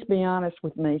 please be honest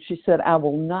with me. She said, I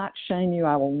will not shame you.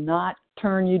 I will not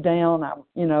turn you down.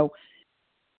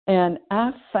 And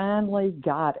I finally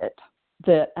got it,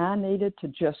 that I needed to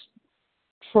just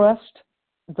trust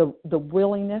the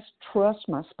willingness, trust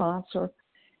my sponsor.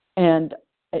 And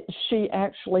she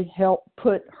actually helped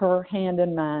put her hand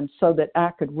in mine so that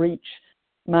I could reach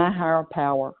my higher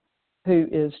power, who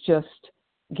is just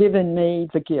giving me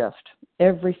the gift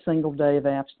every single day of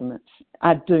abstinence.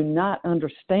 I do not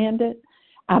understand it.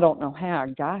 I don't know how I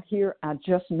got here. I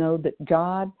just know that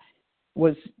God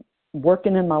was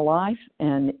working in my life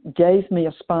and gave me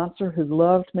a sponsor who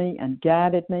loved me and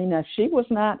guided me. Now, she was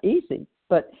not easy,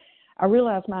 but I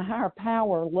realized my higher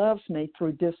power loves me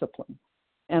through discipline.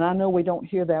 And I know we don't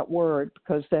hear that word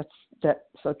because that's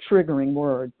a triggering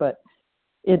word, but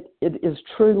it is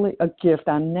truly a gift.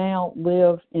 I now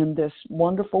live in this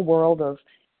wonderful world of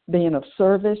being of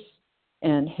service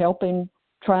and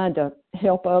trying to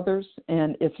help others.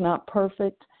 And it's not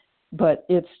perfect, but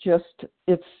it's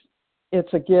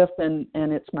a gift, and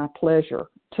it's my pleasure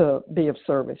to be of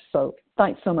service. So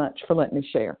thanks so much for letting me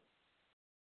share.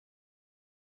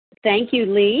 Thank you,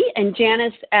 Lee. And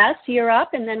Janice S., you're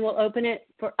up, and then we'll open it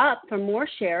up for more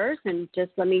shares. And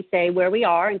just let me say where we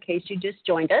are in case you just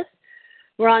joined us.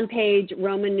 We're on page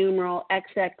Roman numeral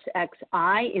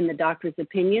XXXI in the doctor's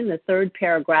opinion, the third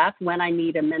paragraph, when I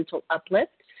need a mental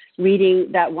uplift,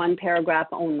 reading that one paragraph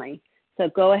only. So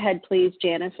go ahead, please,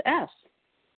 Janice S.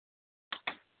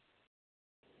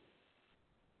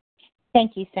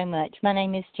 Thank you so much. My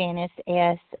name is Janice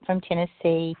S. from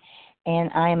Tennessee, and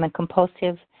I am a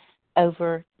compulsive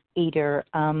overeater,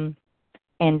 and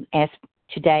as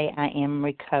today I am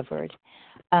recovered.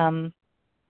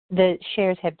 The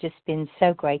shares have just been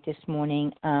so great this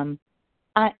morning.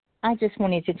 I just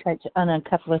wanted to touch on a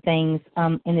couple of things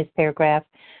in this paragraph.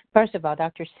 First of all,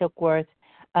 Dr. Silkworth,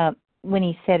 when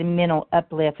he said mental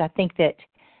uplift, I think that,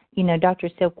 Dr.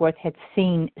 Silkworth had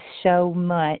seen so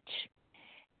much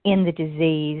in the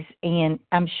disease, and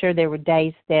I'm sure there were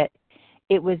days that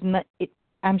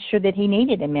I'm sure that he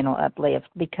needed a mental uplift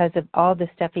because of all the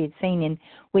stuff he had seen. And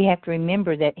we have to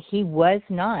remember that he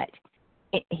wasn't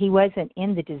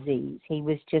in the disease. He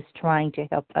was just trying to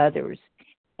help others.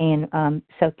 And I'm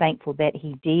so thankful that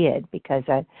he did, because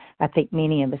I think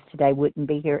many of us today wouldn't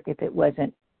be here if it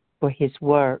wasn't for his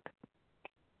work.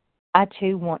 I,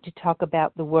 too, want to talk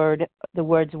about the words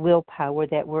willpower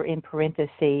that were in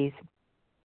parentheses.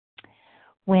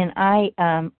 When I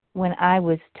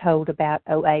was told about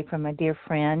OA from a dear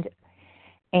friend,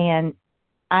 and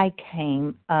I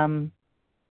came, I've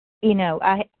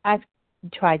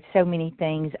tried so many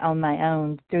things on my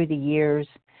own through the years.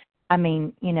 I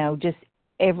mean, just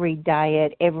every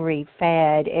diet, every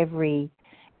fad, every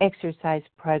exercise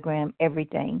program,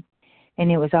 everything.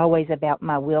 And it was always about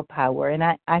my willpower, and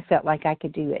I felt like I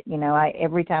could do it.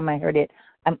 Every time I heard it,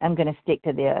 I'm going to stick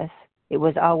to this. It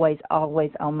was always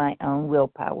on my own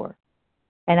willpower.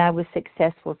 And I was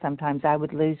successful sometimes. I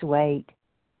would lose weight,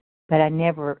 but I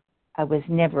was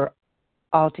never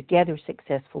altogether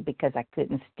successful because I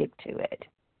couldn't stick to it.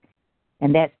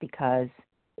 And that's because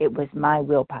it was my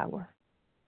willpower.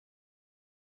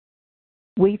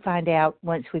 We find out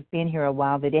once we've been here a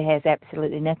while that it has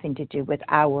absolutely nothing to do with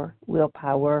our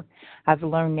willpower. I've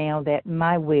learned now that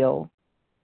my will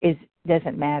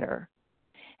doesn't matter.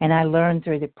 And I learned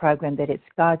through the program that it's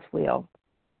God's will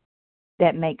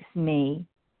that makes me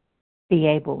be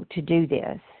able to do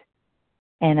this.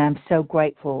 And I'm so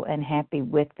grateful and happy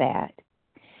with that.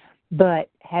 But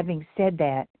having said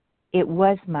that, it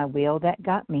was my will that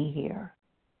got me here.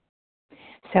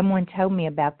 Someone told me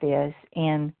about this,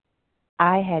 and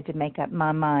I had to make up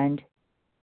my mind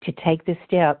to take the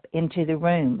step into the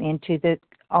room,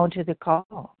 onto the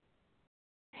call.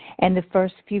 And the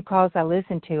first few calls I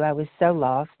listened to, I was so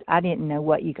lost. I didn't know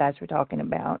what you guys were talking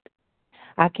about.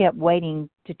 I kept waiting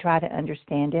to try to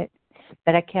understand it,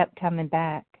 but I kept coming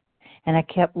back, and I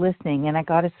kept listening, and I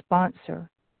got a sponsor.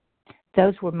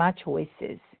 Those were my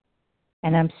choices,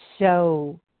 and I'm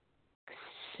so,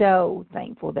 so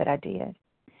thankful that I did.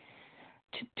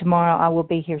 Tomorrow I will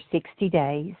be here 60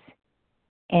 days,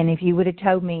 and if you would have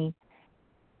told me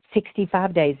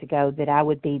 65 days ago that I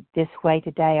would be this way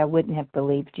today, I wouldn't have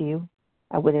believed you.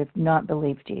 I would have not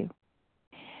believed you.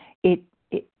 It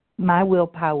took my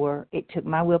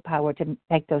willpower to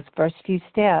make those first few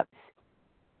steps,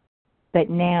 but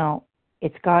now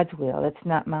it's God's will. It's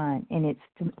not mine, and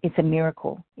it's a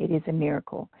miracle. It is a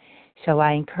miracle. So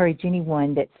I encourage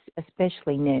anyone that's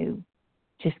especially new,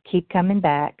 just keep coming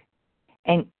back,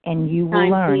 and you will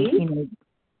learn. Please. You know.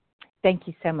 Thank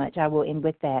you so much. I will end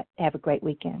with that. Have a great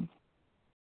weekend.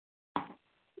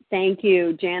 Thank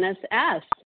you, Janice S.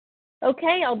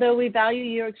 Okay, although we value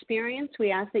your experience, we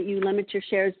ask that you limit your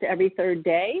shares to every third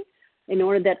day in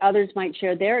order that others might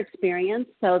share their experience.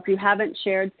 So if you haven't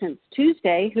shared since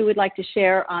Tuesday, who would like to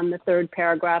share on the third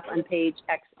paragraph on page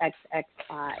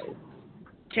XXXI?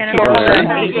 Jennifer,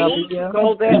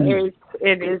 Golda is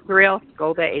in Israel.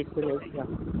 Golda is in Israel.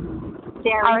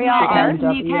 Ariel R. in the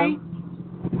UK.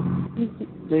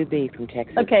 Lou B. from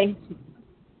Texas. Okay.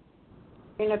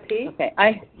 Dana P.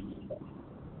 Okay.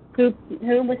 Who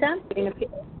was that? Dana P.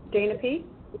 Dana P.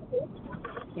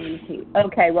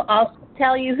 Okay. Well, I'll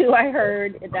tell you who I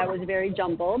heard. That was very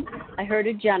jumbled. I heard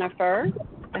a Jennifer.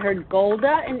 I heard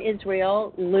Golda in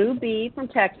Israel, Lou B. from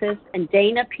Texas, and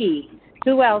Dana P.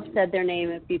 Who else said their name?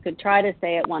 If you could try to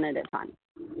say it one at a time.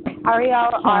 Ariel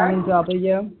R. Karen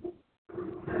W.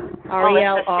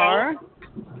 Ariel R.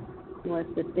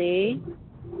 Melissa C.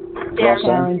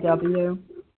 Karen W.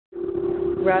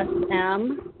 Russ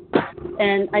M.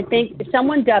 And I think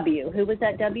someone W. Who was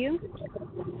that W?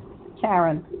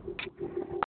 Karen.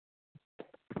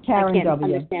 Karen I can't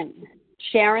W. understand.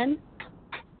 Sharon?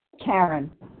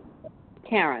 Karen.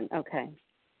 Karen, okay.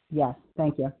 Yes,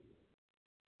 thank you.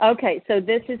 Okay, so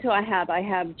this is who I have. I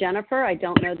have Jennifer, I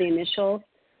don't know the initials,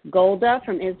 Golda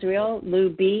from Israel, Lou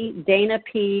B, Dana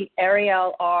P,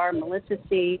 Ariel R, Melissa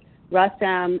C, Russ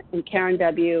M, and Karen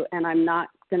W, and I'm not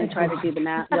going to try to do the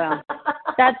math. Well,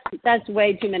 that's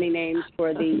way too many names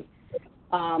for the,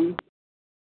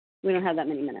 we don't have that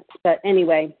many minutes. But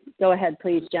anyway, go ahead,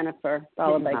 please, Jennifer,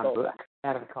 followed by Golda.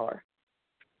 Out of color.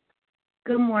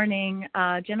 Good morning.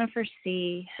 Jennifer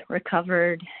C.,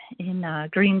 recovered in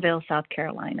Greenville, South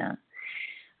Carolina.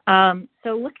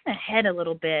 So looking ahead a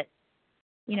little bit,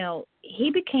 you know, he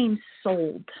became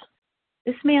sold.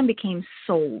 This man became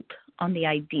sold on the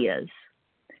ideas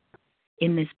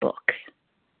in this book.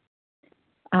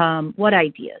 What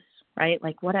ideas, right?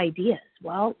 Like, what ideas?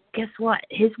 Well, guess what?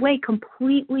 His way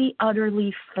completely,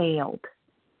 utterly failed.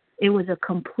 It was a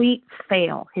complete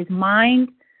fail. His mind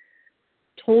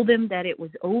told him that it was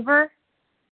over,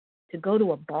 to go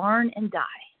to a barn and die.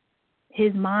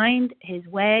 His mind, his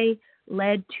way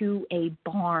led to a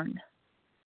barn.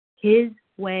 His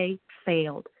way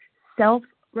failed.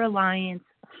 Self-reliance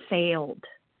failed.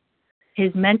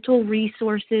 His mental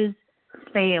resources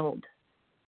failed.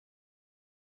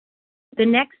 The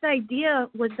next idea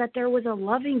was that there was a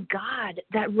loving God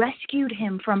that rescued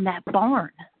him from that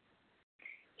barn.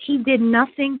 He did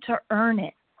nothing to earn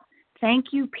it. Thank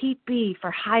you, Pete B.,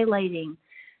 for highlighting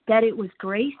that it was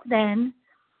grace then,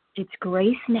 it's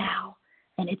grace now,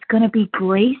 and it's going to be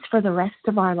grace for the rest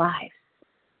of our lives,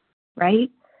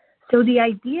 right? So the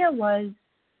idea was,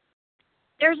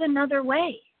 there's another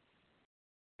way.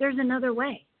 There's another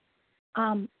way.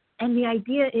 And the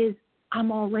idea is,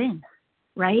 I'm all in,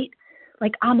 right?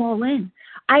 Like, I'm all in.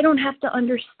 I don't have to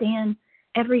understand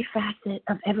every facet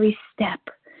of every step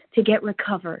to get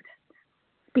recovered,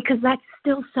 because that's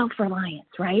still self-reliance,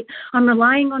 right? I'm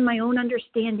relying on my own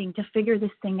understanding to figure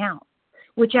this thing out,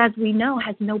 which, as we know,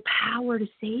 has no power to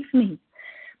save me.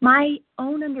 My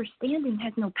own understanding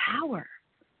has no power.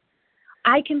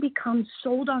 I can become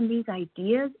sold on these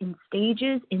ideas in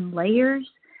stages, in layers,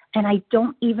 and I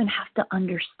don't even have to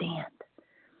understand.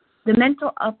 The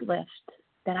mental uplift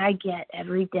that I get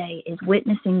every day is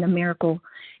witnessing the miracle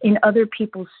in other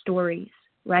people's stories,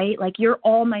 right? Like, you're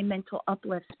all my mental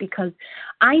uplifts, because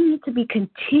I need to be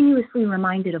continuously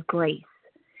reminded of grace.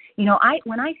 You know,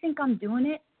 when I think I'm doing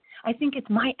it, I think it's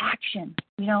my action,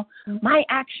 you know, my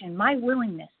action, my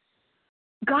willingness.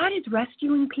 God is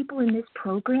rescuing people in this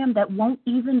program that won't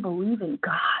even believe in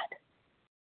God.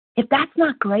 If that's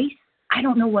not grace, I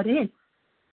don't know what is.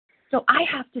 So I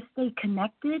have to stay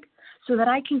connected so that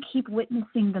I can keep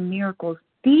witnessing the miracles.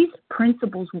 These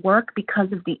principles work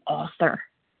because of the author.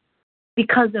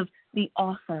 Because of the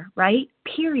author, right?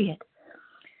 Period.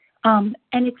 And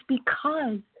it's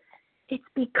because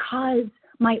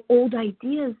my old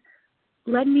ideas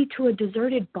led me to a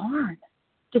deserted barn,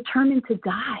 determined to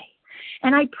die.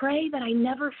 And I pray that I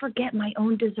never forget my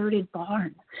own deserted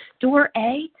barn. Door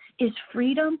A is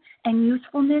freedom and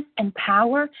usefulness and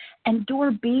power, and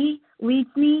door B leads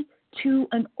me to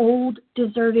an old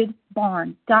deserted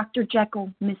barn. Dr.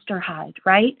 Jekyll, Mr. Hyde,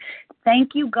 right?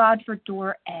 Thank you, God, for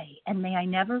door A. And may I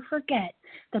never forget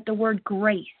that the word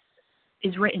grace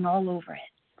is written all over it.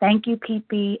 Thank you, Pete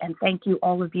B., and thank you,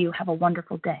 all of you. Have a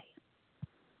wonderful day.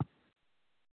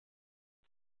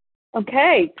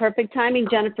 Okay, perfect timing,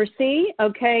 Jennifer C.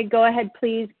 Okay, go ahead,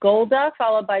 please. Golda,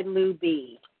 followed by Lou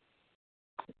B.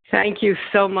 Thank you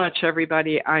so much,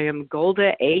 everybody. I am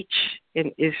Golda H.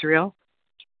 in Israel,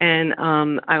 and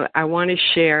I want to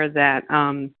share that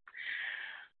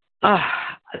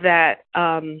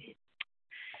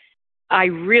I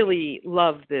really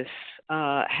love this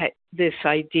this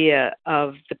idea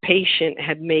of the patient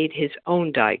had made his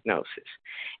own diagnosis,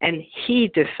 and he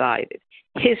decided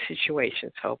his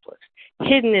situation's hopeless,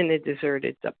 hidden in a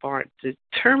deserted barn,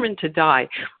 determined to die.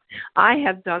 I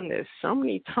have done this so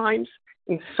many times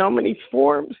in so many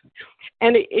forms,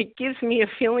 and it gives me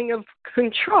a feeling of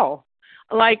control.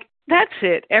 Like, that's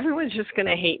it. Everyone's just going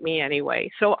to hate me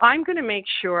anyway. So I'm going to make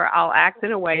sure I'll act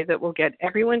in a way that will get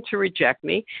everyone to reject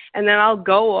me, and then I'll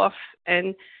go off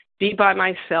and be by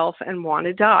myself and want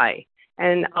to die.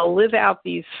 And I'll live out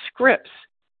these scripts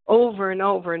over and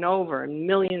over and over in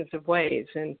millions of ways,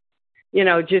 and, you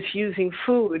know, just using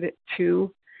food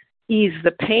to ease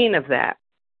the pain of that.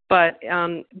 But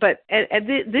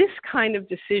this kind of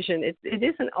decision, it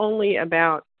isn't only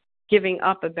about giving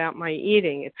up about my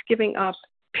eating. It's giving up,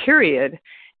 period,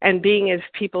 and being, as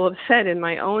people have said, in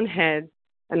my own head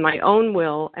and my own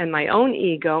will and my own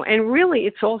ego. And really,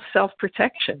 it's all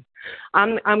self-protection.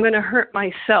 I'm going to hurt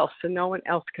myself so no one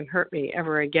else can hurt me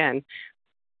ever again.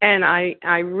 And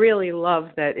I really love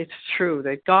that it's true,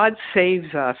 that God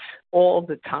saves us all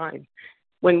the time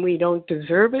when we don't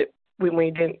deserve it, when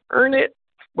we didn't earn it,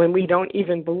 when we don't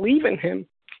even believe in him.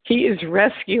 He is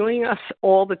rescuing us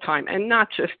all the time, and not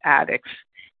just addicts.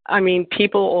 I mean,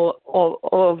 people all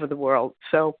over the world.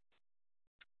 So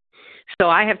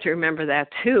I have to remember that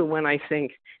too when I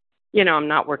think, you know, I'm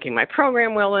not working my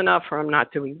program well enough, or I'm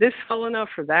not doing this well enough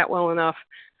or that well enough.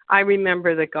 I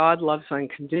remember that God loves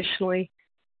unconditionally,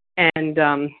 and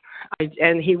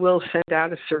he will send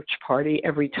out a search party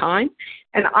every time.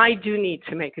 And I do need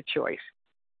to make a choice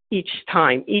each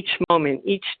time, each moment,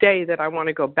 each day that I want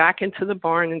to go back into the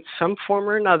barn in some form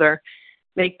or another,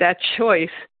 make that choice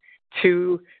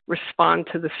to respond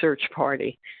to the search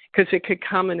party, because it could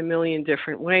come in a million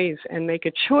different ways, and make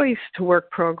a choice to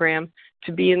work program,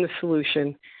 to be in the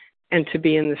solution, and to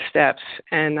be in the steps.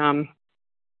 And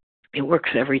it works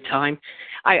every time.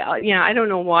 I don't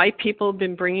know why people have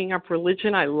been bringing up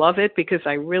religion. I love it, because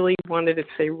I really wanted to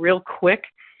say real quick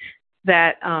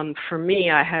that for me,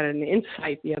 I had an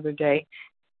insight the other day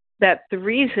that the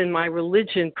reason my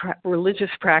religious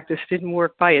practice didn't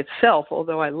work by itself,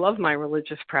 although I love my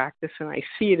religious practice and I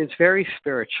see it as very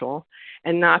spiritual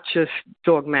and not just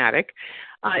dogmatic,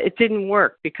 it didn't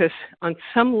work because on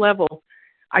some level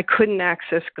I couldn't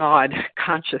access God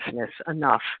consciousness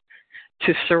enough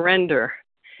to surrender.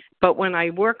 But when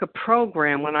I work a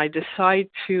program, when I decide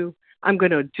I'm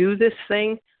going to do this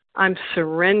thing, I'm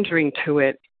surrendering to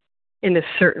it in a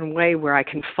certain way where I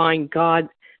can find God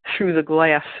through the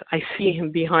glass. I see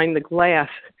him behind the glass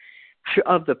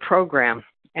of the program.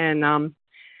 And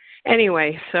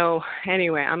anyway,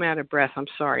 I'm out of breath. I'm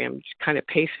sorry. I'm just kind of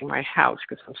pacing my house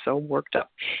because I'm so worked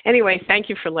up. Anyway, thank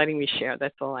you for letting me share.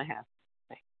 That's all I have.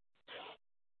 Thanks.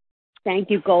 Thank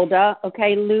you, Golda.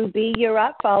 Okay, Lou B., you're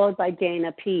up, followed by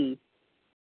Dana P.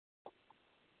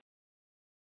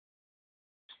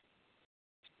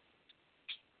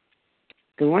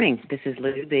 Good morning. This is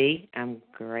Lou B. I'm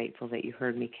grateful that you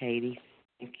heard me, Katie.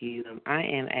 Thank you. I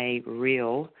am a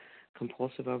real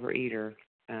compulsive overeater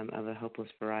of a hopeless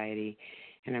variety,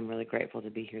 and I'm really grateful to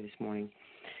be here this morning.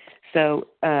 So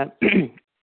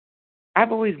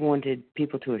I've always wanted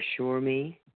people to assure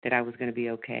me that I was going to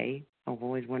be okay. I've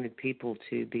always wanted people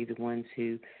to be the ones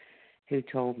who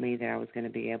told me that I was going to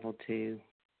be able to,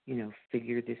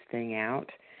 figure this thing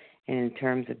out. And in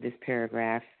terms of this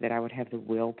paragraph, that I would have the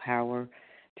willpower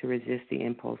to resist the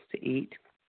impulse to eat,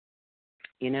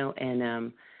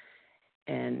 and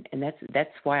And that's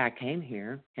why I came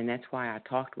here, and that's why I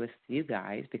talked with you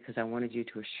guys, because I wanted you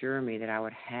to assure me that I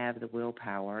would have the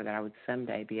willpower, that I would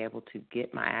someday be able to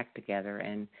get my act together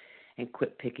and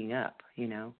quit picking up, you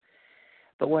know.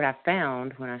 But what I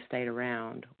found when I stayed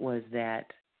around was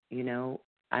that, you know,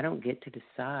 I don't get to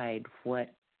decide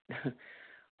what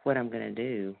what I'm going to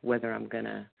do, whether I'm going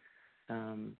to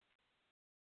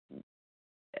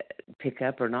pick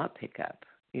up or not pick up.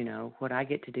 You know, what I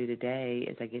get to do today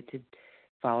is I get to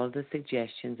follow the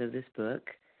suggestions of this book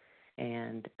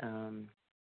and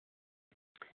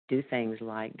do things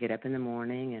like get up in the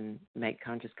morning and make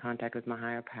conscious contact with my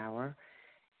higher power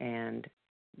and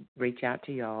reach out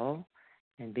to y'all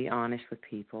and be honest with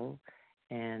people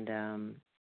and,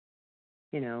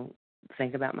 you know,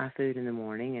 think about my food in the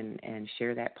morning and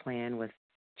share that plan with,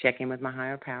 check in with my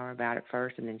higher power about it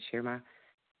first and then share my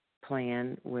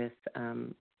plan with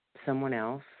someone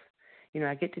else. You know,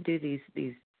 I get to do these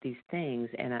things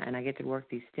and I get to work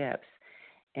these steps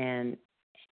and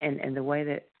the way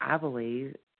that I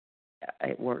believe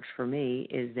it works for me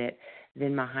is that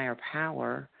then my higher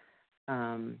power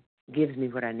gives me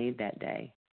what I need that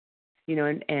day. You know,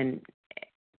 and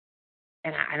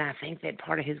I think that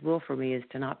part of his will for me is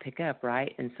to not pick up,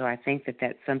 right? And so I think that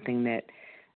that's something that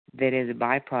is a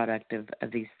byproduct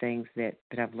of these things that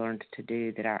I've learned to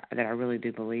do that I really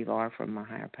do believe are from my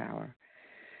higher power.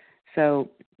 So,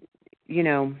 you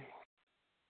know,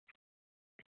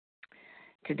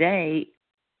 today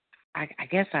I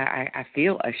guess I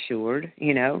feel assured,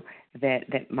 you know,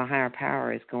 that my higher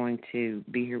power is going to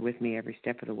be here with me every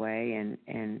step of the way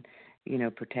and you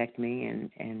know, protect me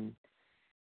and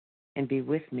be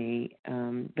with me.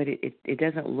 But it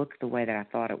doesn't look the way that I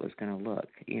thought it was going to look.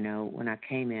 You know, when I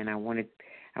came in, I wanted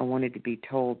to be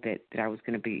told that I was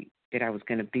going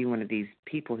to be one of these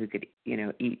people who could, you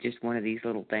know, eat just one of these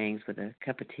little things with a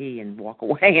cup of tea and walk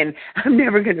away, and I'm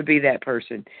never going to be that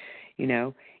person. You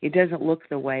know, it doesn't look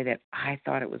the way that I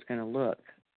thought it was going to look,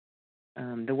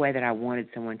 the way that I wanted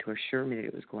someone to assure me that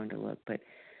it was going to look. But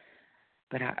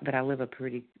I live a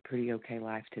pretty okay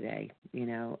life today, you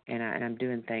know, and I'm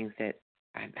doing things that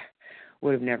I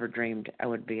would have never dreamed I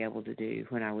would be able to do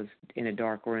when I was in a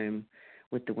dark room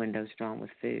with the windows drawn with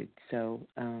food. So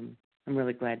I'm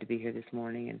really glad to be here this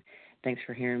morning, and thanks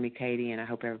for hearing me, Katie, and I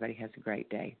hope everybody has a great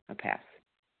day. I pass.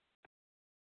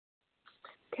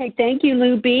 Okay, thank you,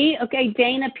 Lou B. Okay,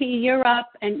 Dana P., you're up,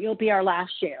 and you'll be our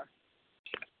last share.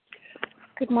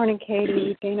 Good morning,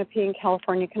 Katie. Dana P. in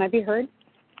California. Can I be heard?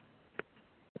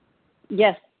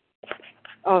 Yes.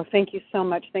 Oh, thank you so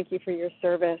much. Thank you for your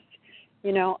service.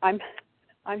 You know, I'm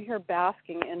here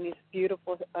basking in these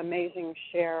beautiful, amazing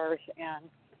shares, and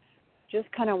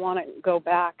just kind of want to go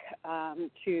back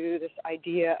to this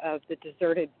idea of the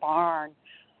deserted barn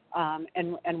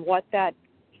and what that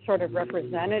sort of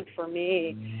represented for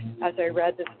me as I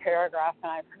read this paragraph,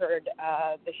 and I've heard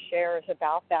the shares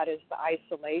about that is the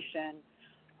isolation,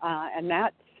 and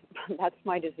that's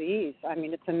my disease. I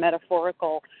mean, it's a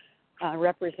metaphorical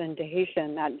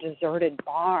representation, that deserted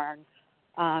barn,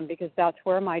 because that's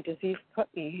where my disease put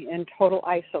me, in total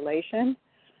isolation,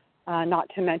 not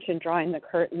to mention drawing the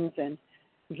curtains and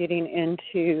getting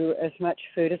into as much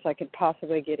food as I could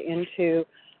possibly get into,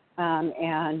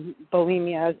 and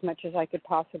bulimia as much as I could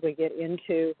possibly get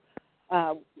into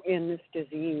in this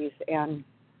disease. And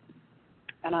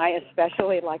I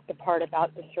especially like the part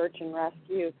about the search and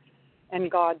rescue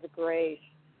and God's grace,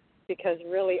 because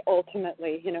really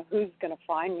ultimately, you know, who's going to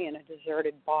find me in a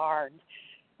deserted barn?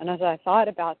 And as I thought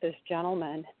about this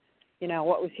gentleman, you know,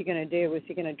 what was he going to do? Was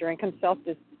he going to drink himself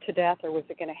to death, or was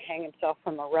he going to hang himself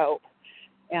from a rope?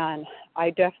 And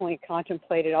I definitely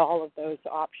contemplated all of those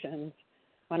options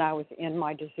when I was in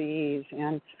my disease.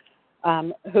 And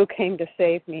who came to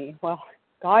save me? Well,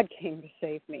 God came to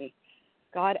save me.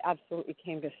 God absolutely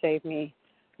came to save me.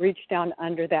 Reached down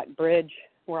under that bridge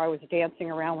where I was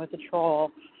dancing around with a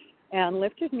troll and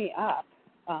lifted me up.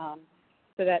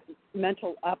 So that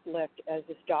mental uplift, as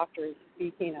this doctor is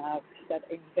speaking of, that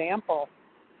example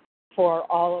for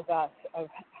all of us of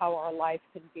how our life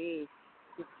can be,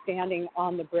 standing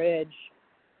on the bridge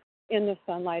in the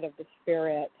sunlight of the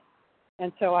Spirit.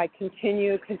 And so I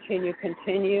continue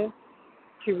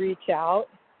to reach out.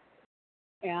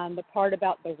 And the part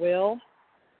about the will,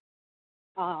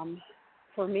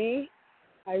 for me,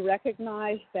 I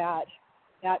recognize that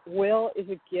will is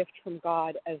a gift from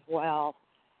God as well.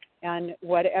 And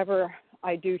whatever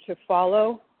I do to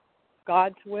follow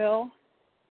God's will,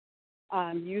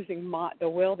 using the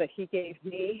will that He gave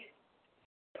me,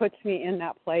 puts me in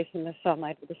that place in the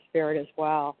sunlight of the Spirit as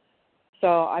well.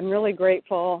 So I'm really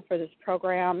grateful for this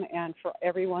program and for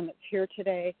everyone that's here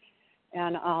today.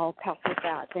 And I'll pass with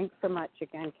that. Thanks so much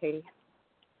again, Katie.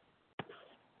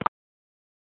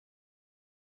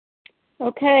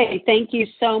 Okay, thank you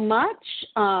so much,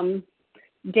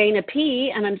 Dana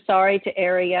P. And I'm sorry to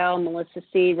Ariel, Melissa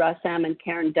C., Russ M., and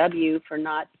Karen W. for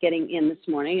not getting in this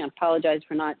morning. I apologize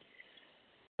for not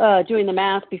doing the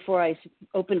math before I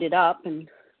opened it up and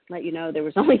let you know there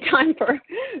was only time for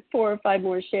 4 or 5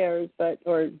 more shares,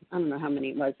 or I don't know how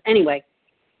many it was. Anyway,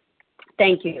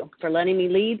 thank you for letting me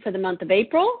lead for the month of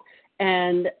April.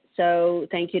 And so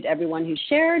thank you to everyone who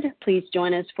shared. Please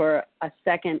join us for a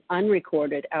second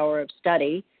unrecorded hour of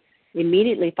study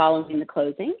immediately following the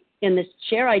closing. In the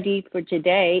share ID for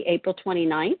today, April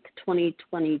 29th,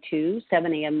 2022,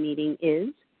 7 a.m. meeting is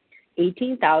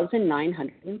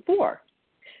 18,904.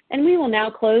 And we will now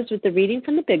close with the reading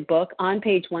from the Big Book on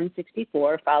page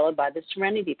 164, followed by the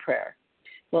Serenity Prayer.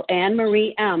 Will Anne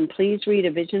Marie M. please read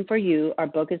A Vision for You? Our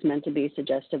book is meant to be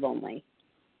suggestive only.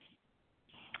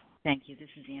 Thank you. This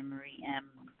is Anne Marie M.,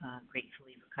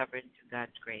 gratefully recovered through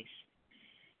God's grace.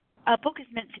 Our book is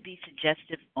meant to be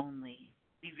suggestive only.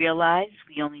 We realize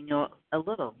we only know a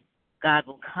little. God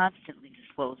will constantly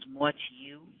disclose more to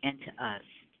you and to us.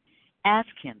 Ask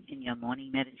Him in your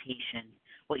morning meditation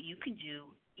what you can do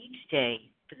each day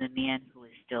for the man who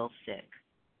is still sick.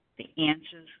 The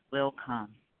answers will come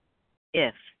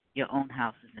if your own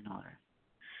house is in order.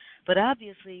 But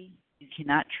obviously, you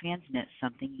cannot transmit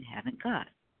something you haven't got.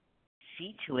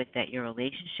 See to it that your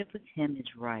relationship with Him is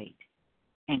right,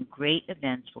 and great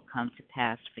events will come to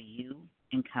pass for you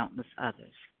and countless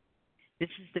others. This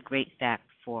is the great fact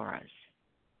for us.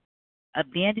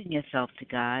 Abandon yourself to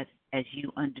God as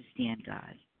you understand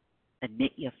God.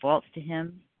 Admit your faults to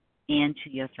Him and to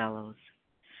your fellows.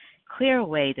 Clear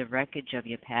away the wreckage of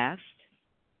your past.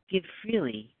 Give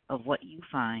freely of what you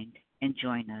find and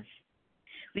join us.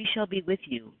 We shall be with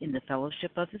you in the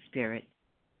fellowship of the Spirit,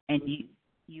 and you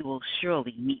will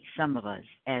surely meet some of us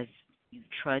as you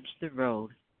trudge the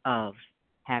road of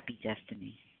happy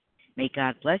destiny. May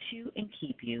God bless you and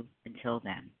keep you until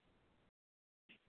then.